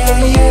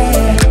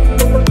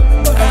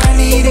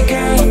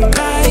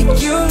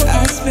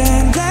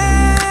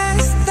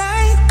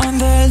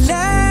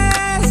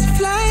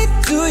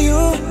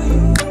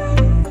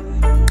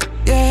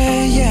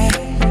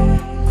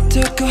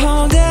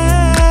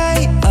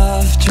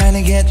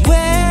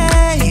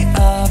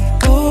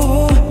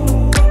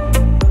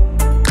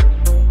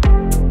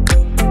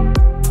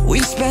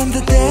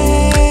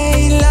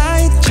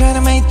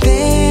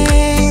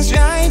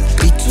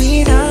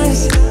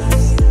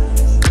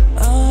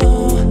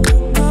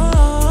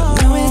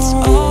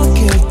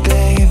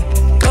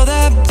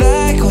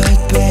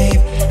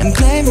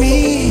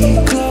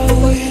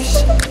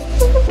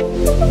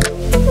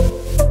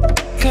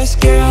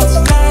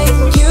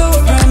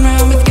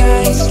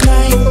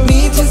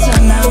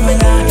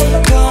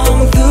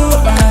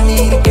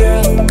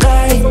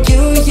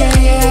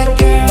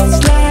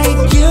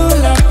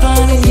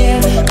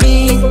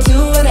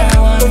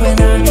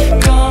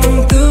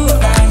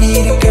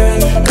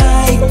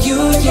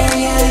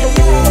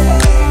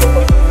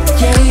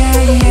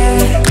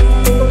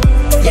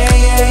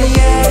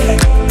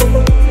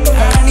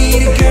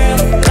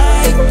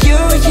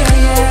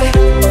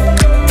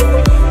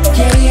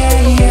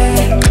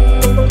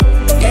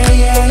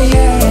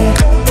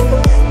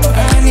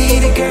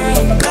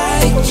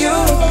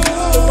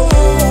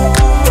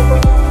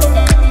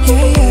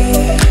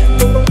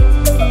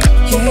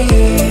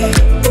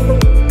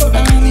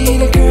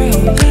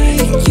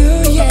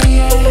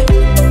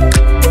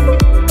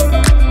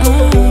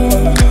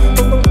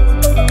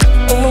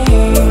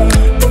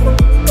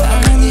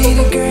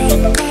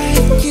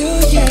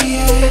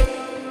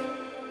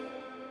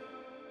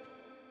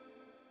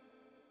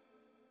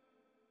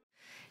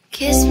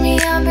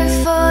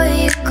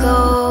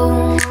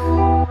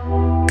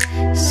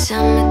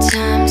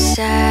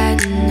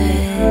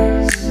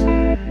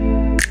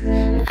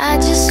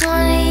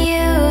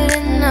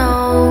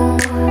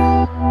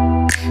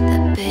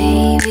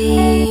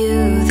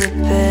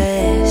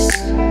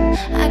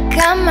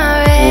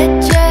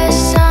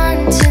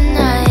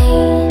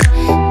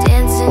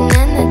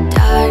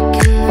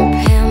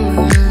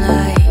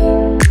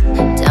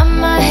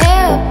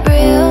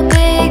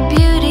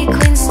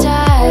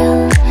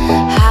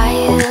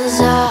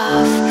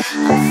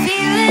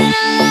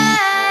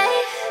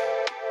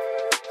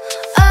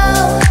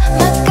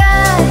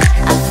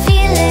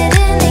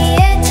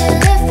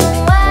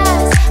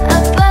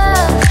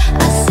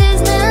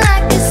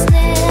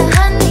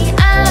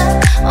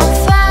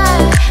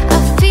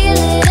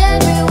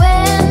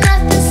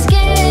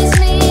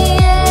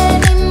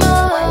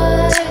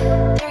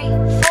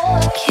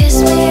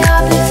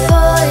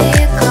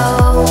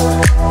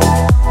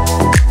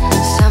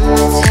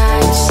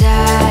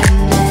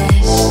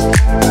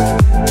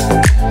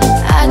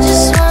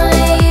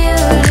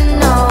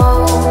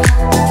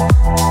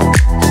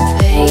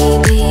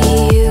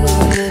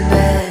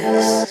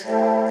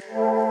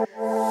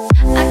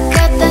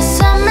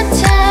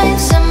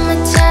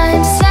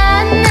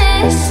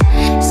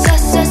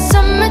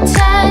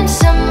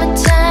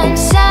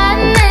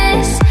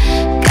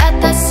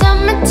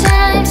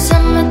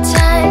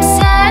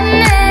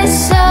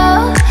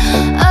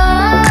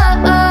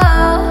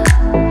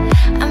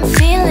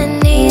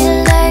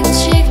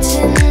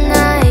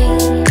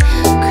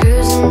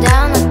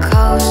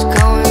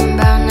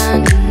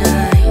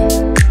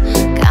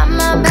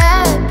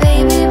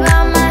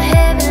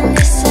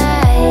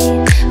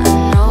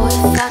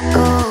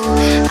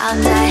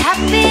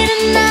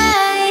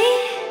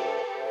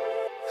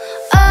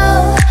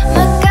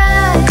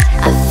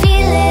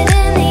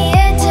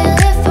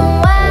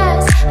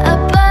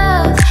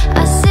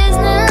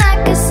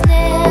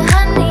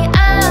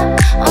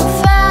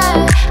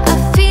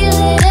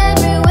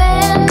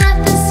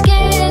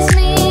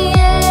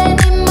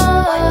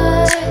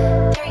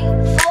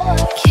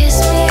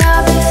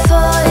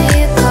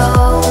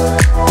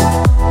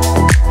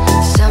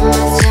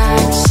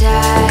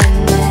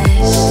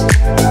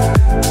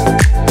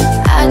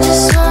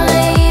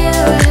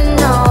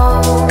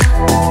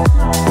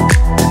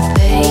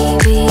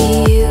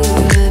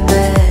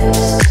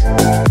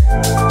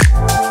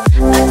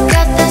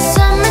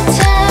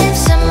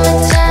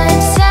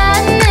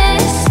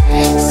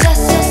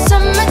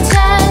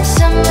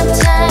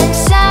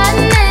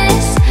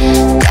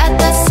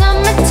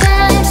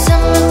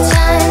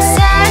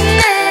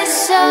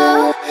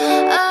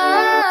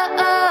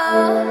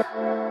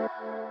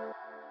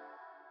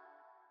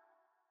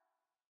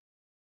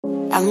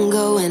 I'm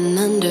going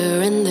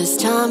under, and this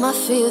time I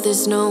feel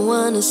there's no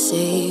one to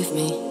save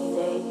me.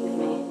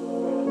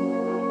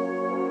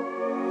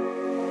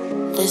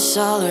 This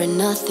all or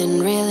nothing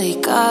really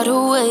got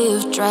a way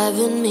of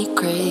driving me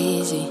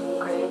crazy.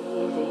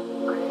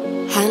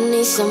 I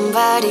need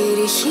somebody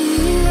to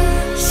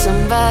hear,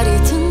 somebody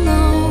to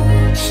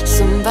know,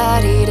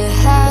 somebody to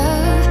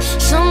have,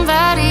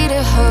 somebody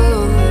to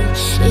hold.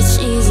 It's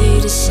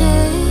easy to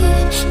say,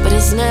 but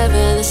it's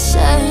never the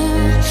same.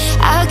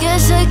 I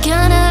guess I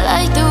kinda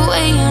like the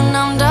way you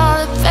numbed all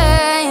the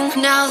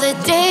pain. Now the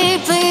day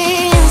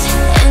bleeds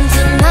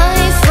into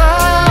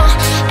nightfall,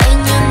 and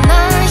you're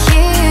not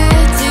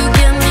here to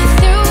get me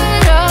through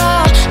it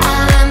all. I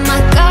let my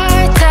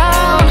guard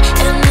down,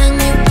 and then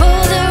you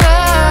pulled the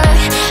rug.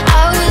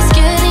 I was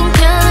getting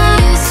kinda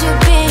used to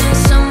being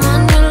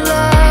someone you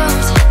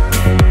loved.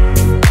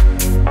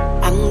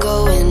 I'm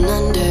going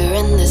under,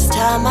 and this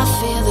time I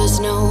feel there's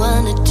no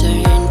one to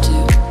turn to.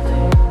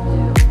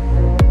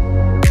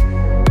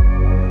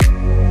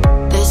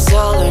 This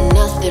all or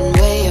nothing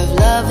way of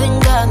loving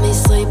got me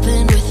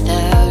sleeping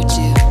without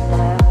you.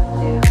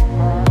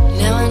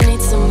 Now I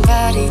need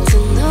somebody to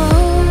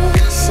know,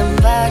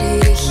 somebody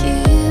to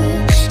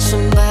hear,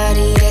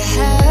 somebody to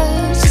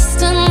have, just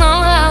to know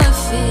how it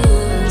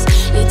feels.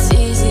 It's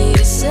easy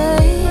to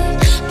say,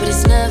 but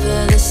it's never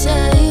the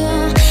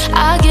same.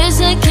 I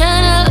guess I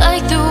kinda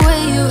like the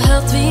way you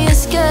helped me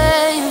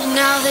escape.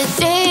 Now the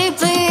day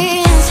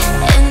bleeds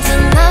into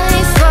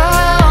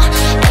nightfall,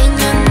 and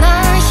you're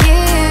not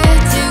here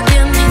to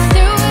get me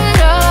through it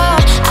all.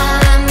 I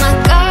let my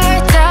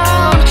guard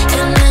down,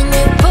 and then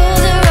you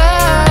pulled the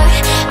rug.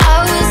 I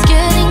was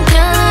getting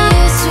kinda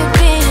used to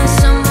being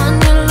someone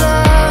you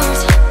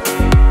loved.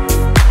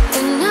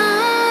 And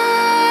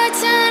I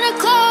tend to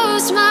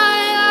close my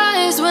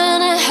eyes when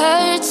it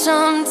hurts.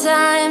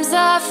 Sometimes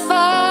I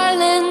fall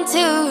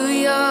into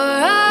your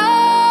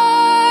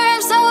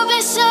arms. I'll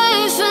be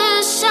safe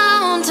and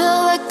sound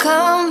till I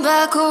come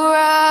back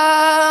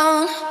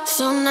around.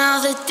 So now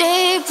the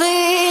day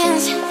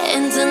bleeds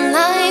into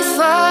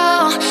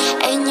nightfall,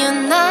 and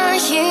you're not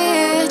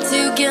here to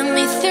get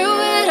me through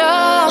it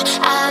all.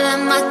 I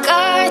let my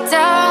guard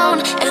down,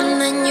 and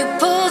then you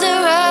pulled the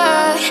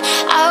rug.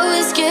 I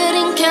was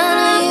getting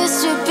kinda used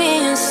to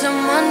being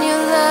someone you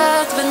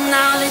loved, but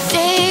now the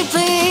day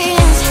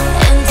bleeds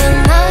into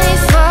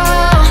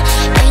nightfall,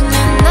 and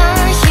you're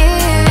not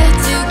here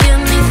to get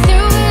me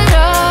through it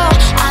all.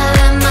 I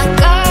let my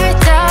guard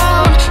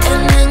down,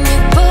 and then you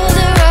pulled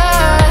the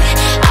rug.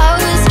 I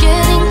was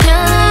getting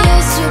kinda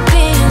used to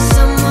being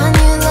someone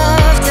you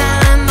loved. I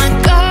let my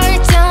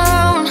guard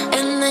down,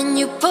 and then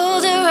you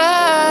pulled the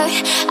rug.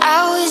 I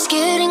was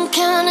getting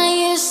kinda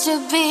used to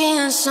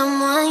being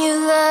someone you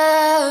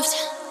loved.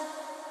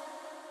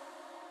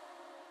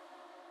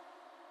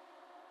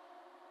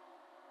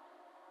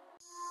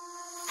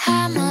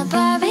 I'm a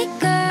Barbie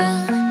girl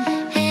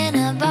in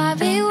a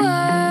Barbie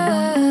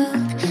world.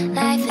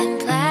 Life in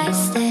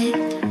plastic,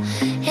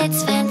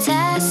 it's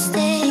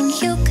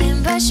fantastic. You can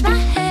brush my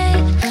hair,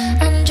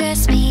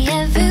 undress me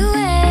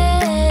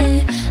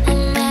everywhere.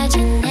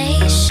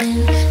 Imagination,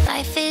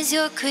 life is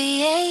your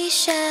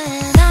creation.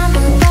 I'm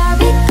a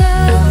Barbie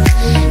girl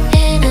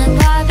in a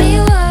Barbie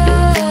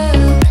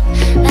world.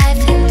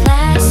 Life in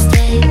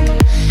plastic,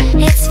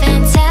 it's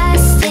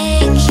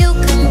fantastic. You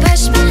can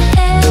brush my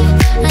hair,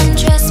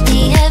 undress me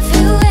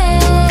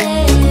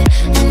everywhere.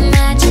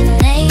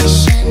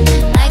 Imagination,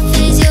 life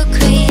is your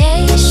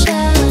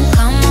creation.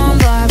 Come on,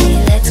 Barbie,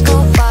 let's go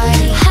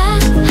party. Ha,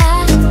 ha,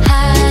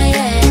 ha,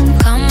 yeah.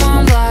 Come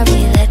on,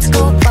 Barbie, let's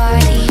go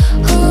party.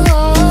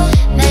 Ooh,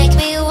 make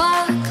me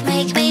walk,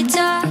 make me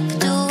talk,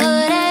 do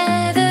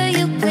whatever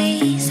you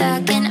please.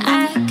 I can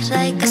act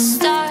like a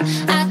star,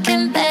 I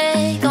can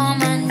beg on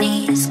my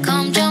knees.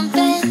 Come jump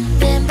in,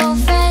 bimbo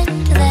friend,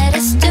 let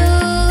us do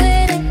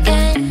it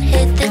again.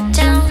 Hit the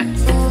town,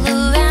 fool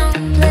around,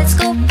 let's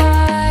go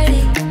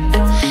party.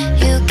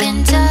 You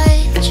can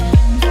touch,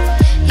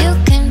 you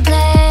can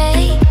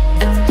play.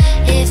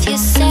 If you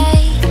say,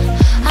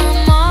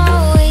 I'm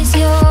always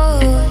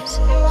yours.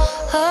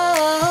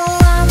 Oh,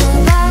 I'm a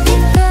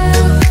Barbie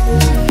girl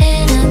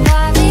in a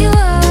Barbie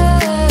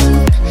world.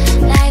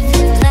 Life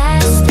in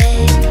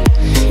plastic,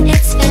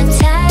 it's fantastic.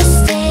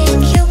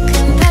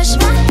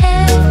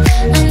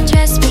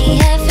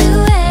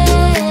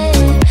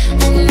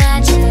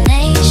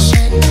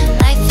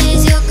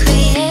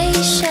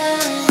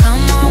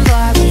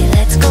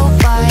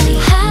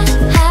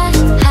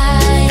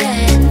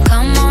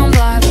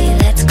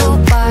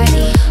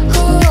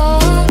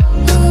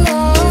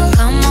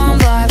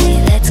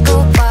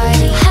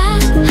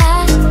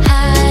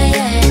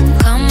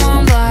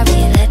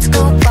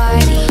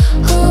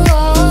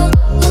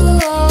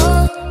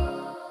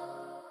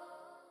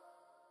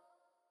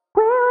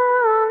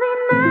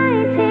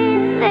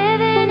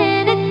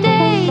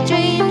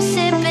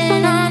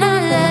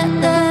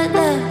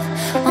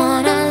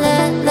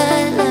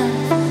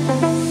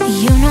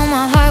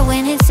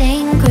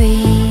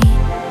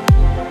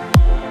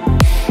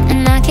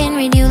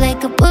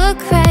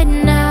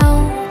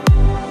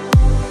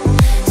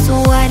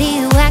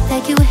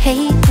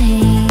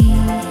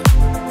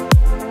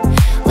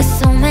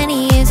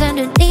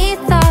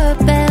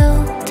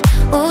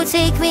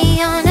 take me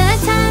on a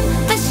time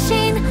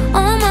machine,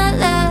 oh my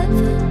love,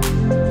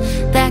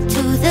 back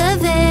to the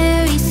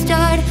very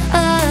start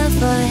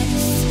of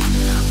us.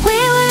 We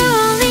were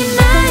only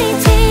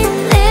 19,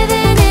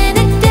 living in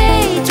a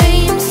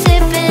daydream,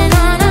 sipping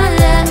on our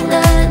love,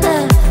 love,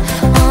 love,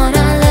 on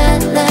our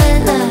love,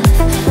 love, love.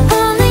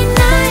 Only 19,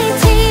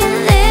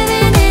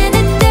 living in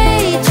a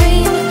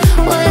daydream.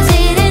 Was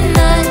it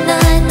enough?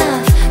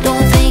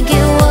 Don't think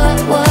it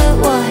was.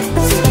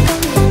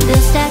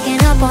 They're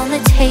stacking up on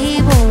the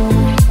table.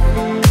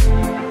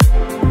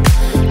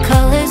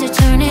 Colors are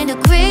turning to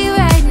gray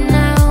right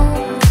now.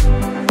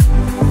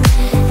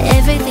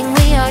 Everything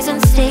we are is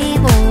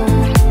unstable.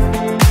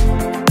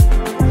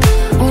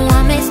 Oh,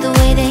 I miss the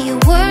way that you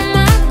were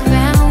my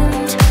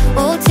ground.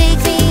 Oh, take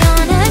me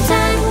on a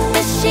time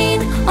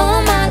machine,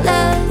 oh my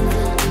love,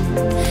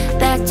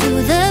 back to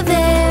the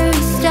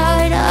very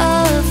start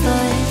of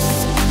us.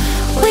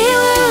 We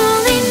were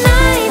only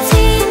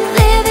 19,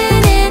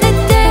 living in a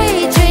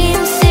daydream,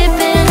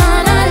 sipping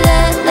on our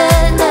love,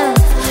 love, love,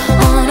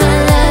 on our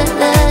love,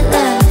 love,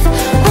 love.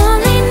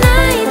 Only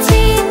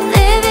 19,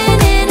 living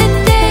in a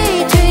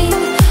daydream.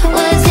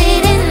 Was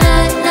it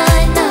enough?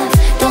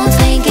 Don't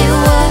think it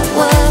was.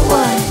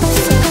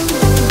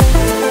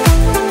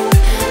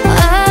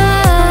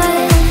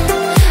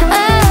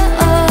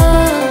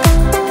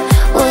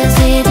 Was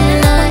it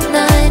enough?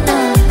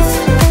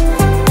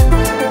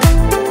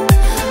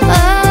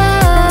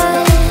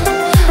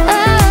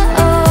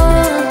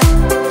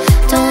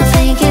 Don't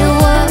think it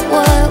was.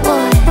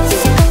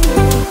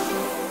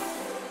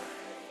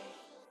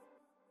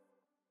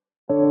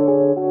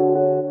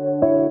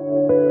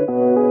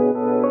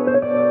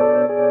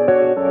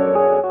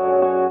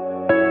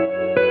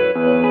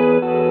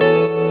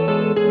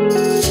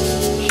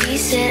 He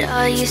said,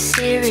 are you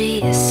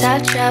serious?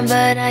 I've tried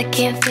but I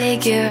can't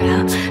figure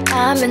out.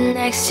 I've been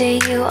next to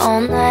you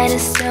all night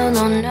and still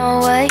don't know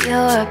what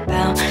you're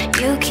about.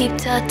 You keep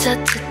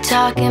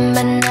talking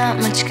but not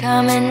much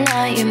coming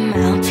out your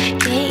mouth.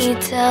 Can't you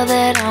tell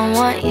that I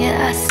want you?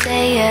 I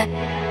say it.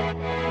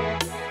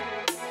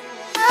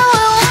 I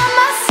want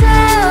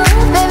myself,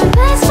 baby,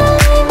 please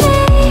believe me.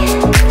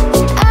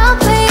 I'll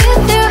put you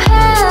through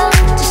hell,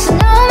 just to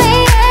know me,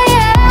 yeah,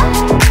 yeah.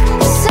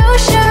 So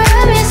sure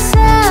of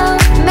yourself,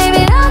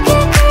 baby, don't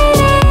get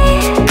greedy.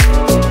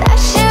 That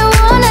shit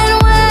won't end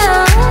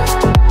well,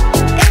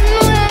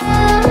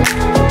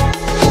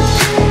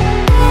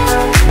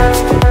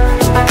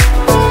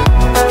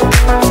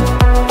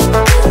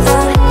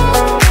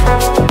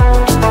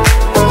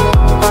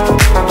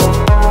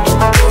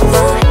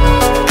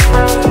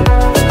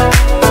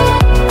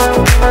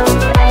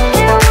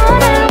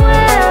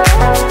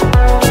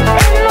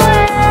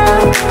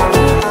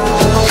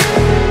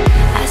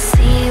 I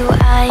see you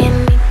eyeing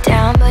me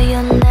down, but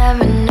you'll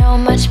never know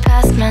much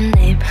past my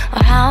name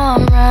or how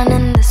I'm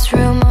running this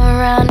room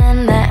around,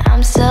 and that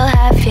I'm still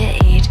half your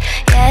age.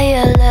 Yeah,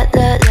 you're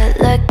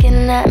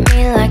looking at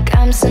me like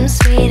I'm some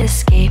sweet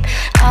escape.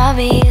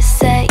 Obvious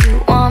that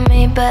you want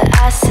me, but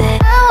I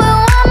said I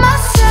will want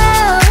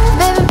myself,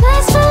 baby,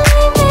 please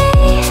believe me.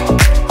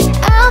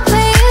 I'll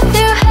put you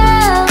through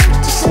hell,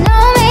 just to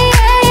know me,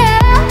 yeah,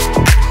 yeah.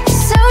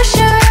 So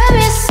sure of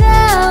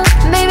yourself,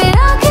 baby,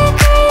 don't get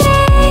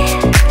greedy.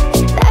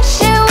 That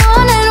shit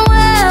won't end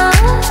well,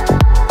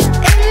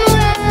 end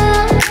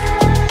well.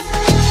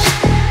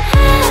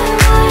 I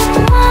would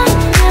want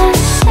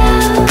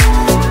myself.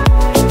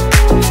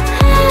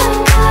 I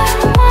would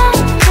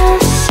want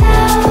myself.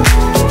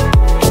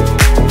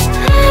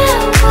 I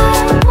would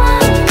want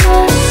myself.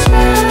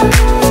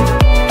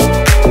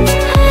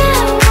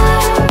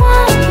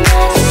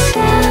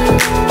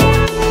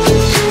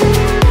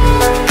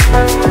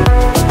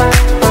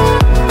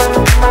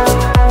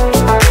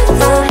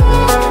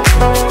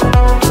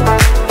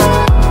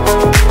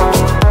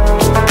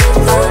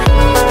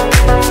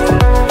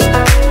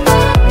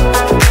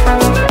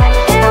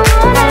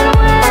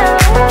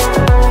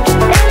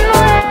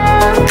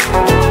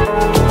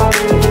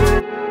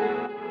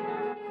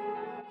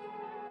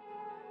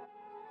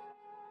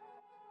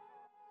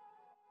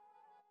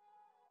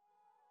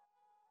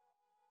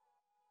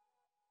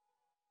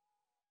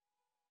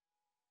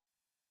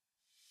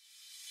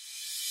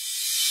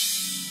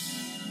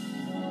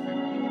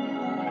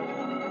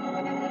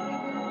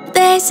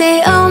 They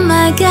say, oh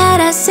my God,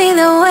 I see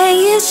the way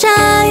you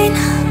shine.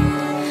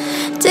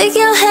 Take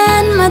your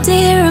hand, my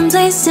dear, and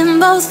place them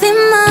both in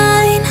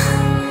mine.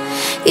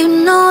 You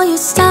know you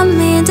stopped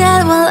me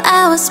dead while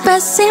I was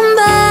passing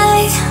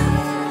by,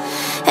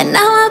 and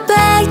now I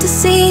beg to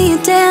see you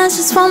dance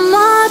just one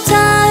more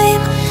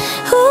time.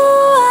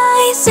 Ooh,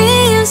 I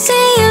see you,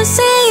 see you,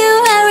 see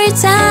you every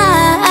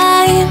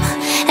time.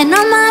 And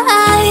on my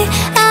eye,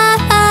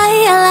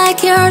 I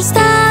like your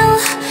style.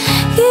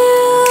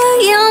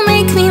 You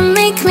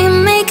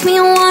make me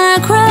wanna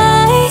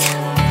cry.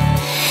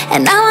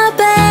 And now I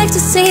beg to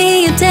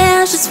see you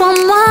dance just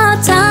one more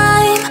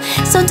time.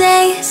 So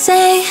they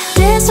say,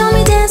 dance for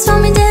me, dance for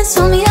me, dance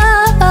for me,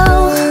 oh,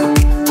 oh.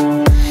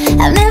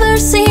 I've never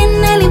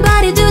seen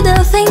anybody do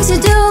the things you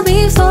do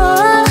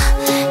before.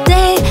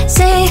 They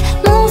say,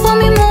 move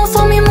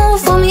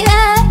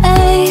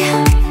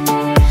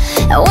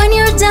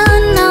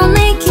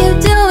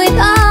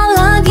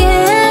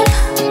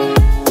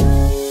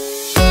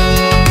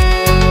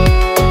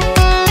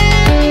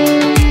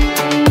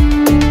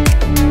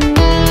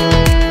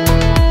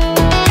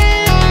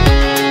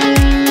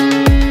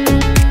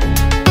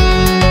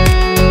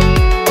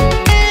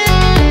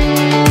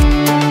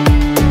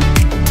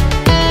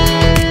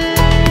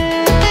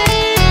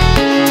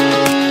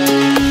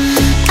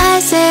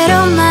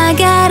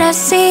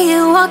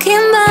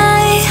walking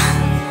by.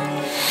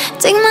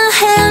 Take my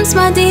hands,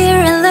 my dear,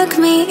 and look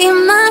me in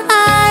my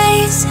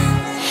eyes.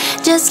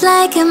 Just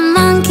like a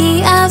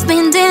monkey, I've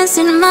been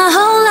dancing my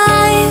whole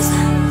life,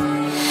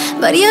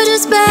 but you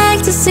just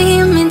beg to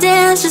see me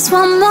dance just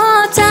one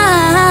more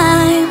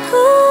time.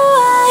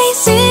 Ooh, I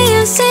see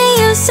you, see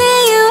you, see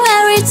you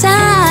every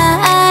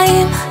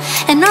time.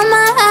 And on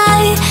my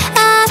eye,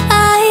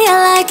 I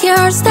like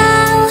your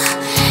style.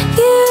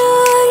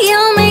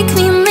 You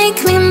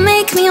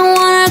make me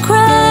wanna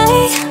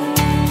cry.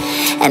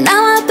 And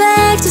now I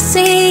beg to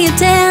see you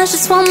dance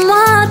just one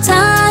more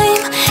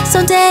time.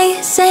 So they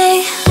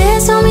say,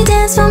 dance for me,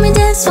 dance for me,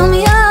 dance for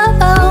me, oh,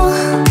 oh.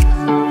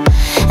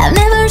 I've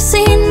never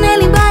seen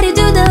anybody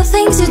do the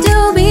things you do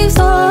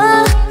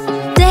before.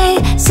 They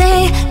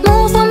say,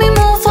 move for me,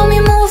 move for me,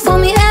 move for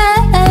me,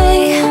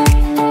 hey.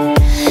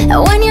 And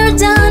when you're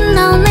done,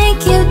 I'll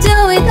make you do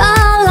it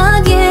all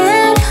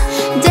again.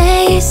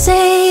 They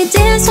say,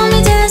 dance for me,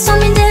 dance for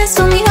me, dance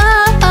for me,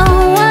 oh,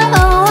 oh, oh,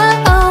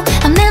 oh, oh.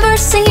 I've never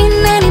seen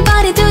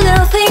anybody do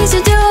the things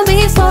you do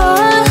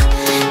before.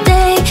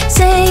 They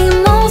say,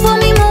 move for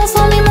me, move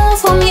for me, move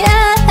for me,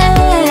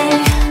 hey.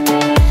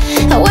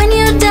 And when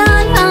you're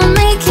done, I'll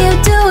make you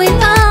do it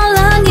all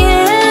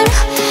again.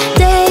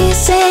 They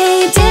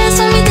say, dance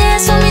for me,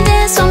 dance for me,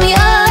 dance for me,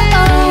 oh,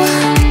 oh.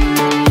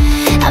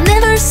 I've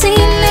never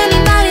seen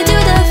anybody do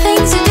the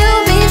things you do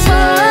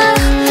before.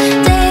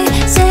 They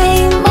say,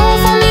 move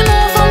for me,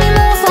 move for me,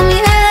 move for me,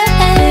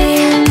 hey.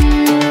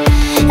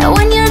 And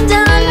when you're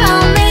done,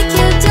 I'll make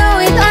you do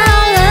it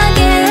all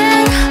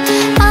again,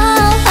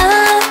 all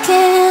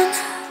again.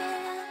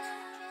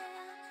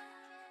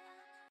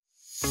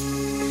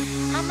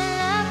 I'm in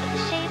love with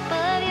the shape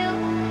of you.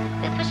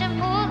 This push and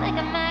pull like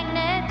a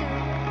magnet do.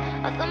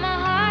 Although my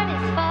heart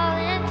is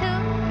falling too.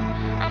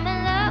 I'm in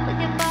love with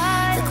your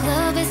body. The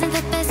club isn't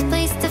the best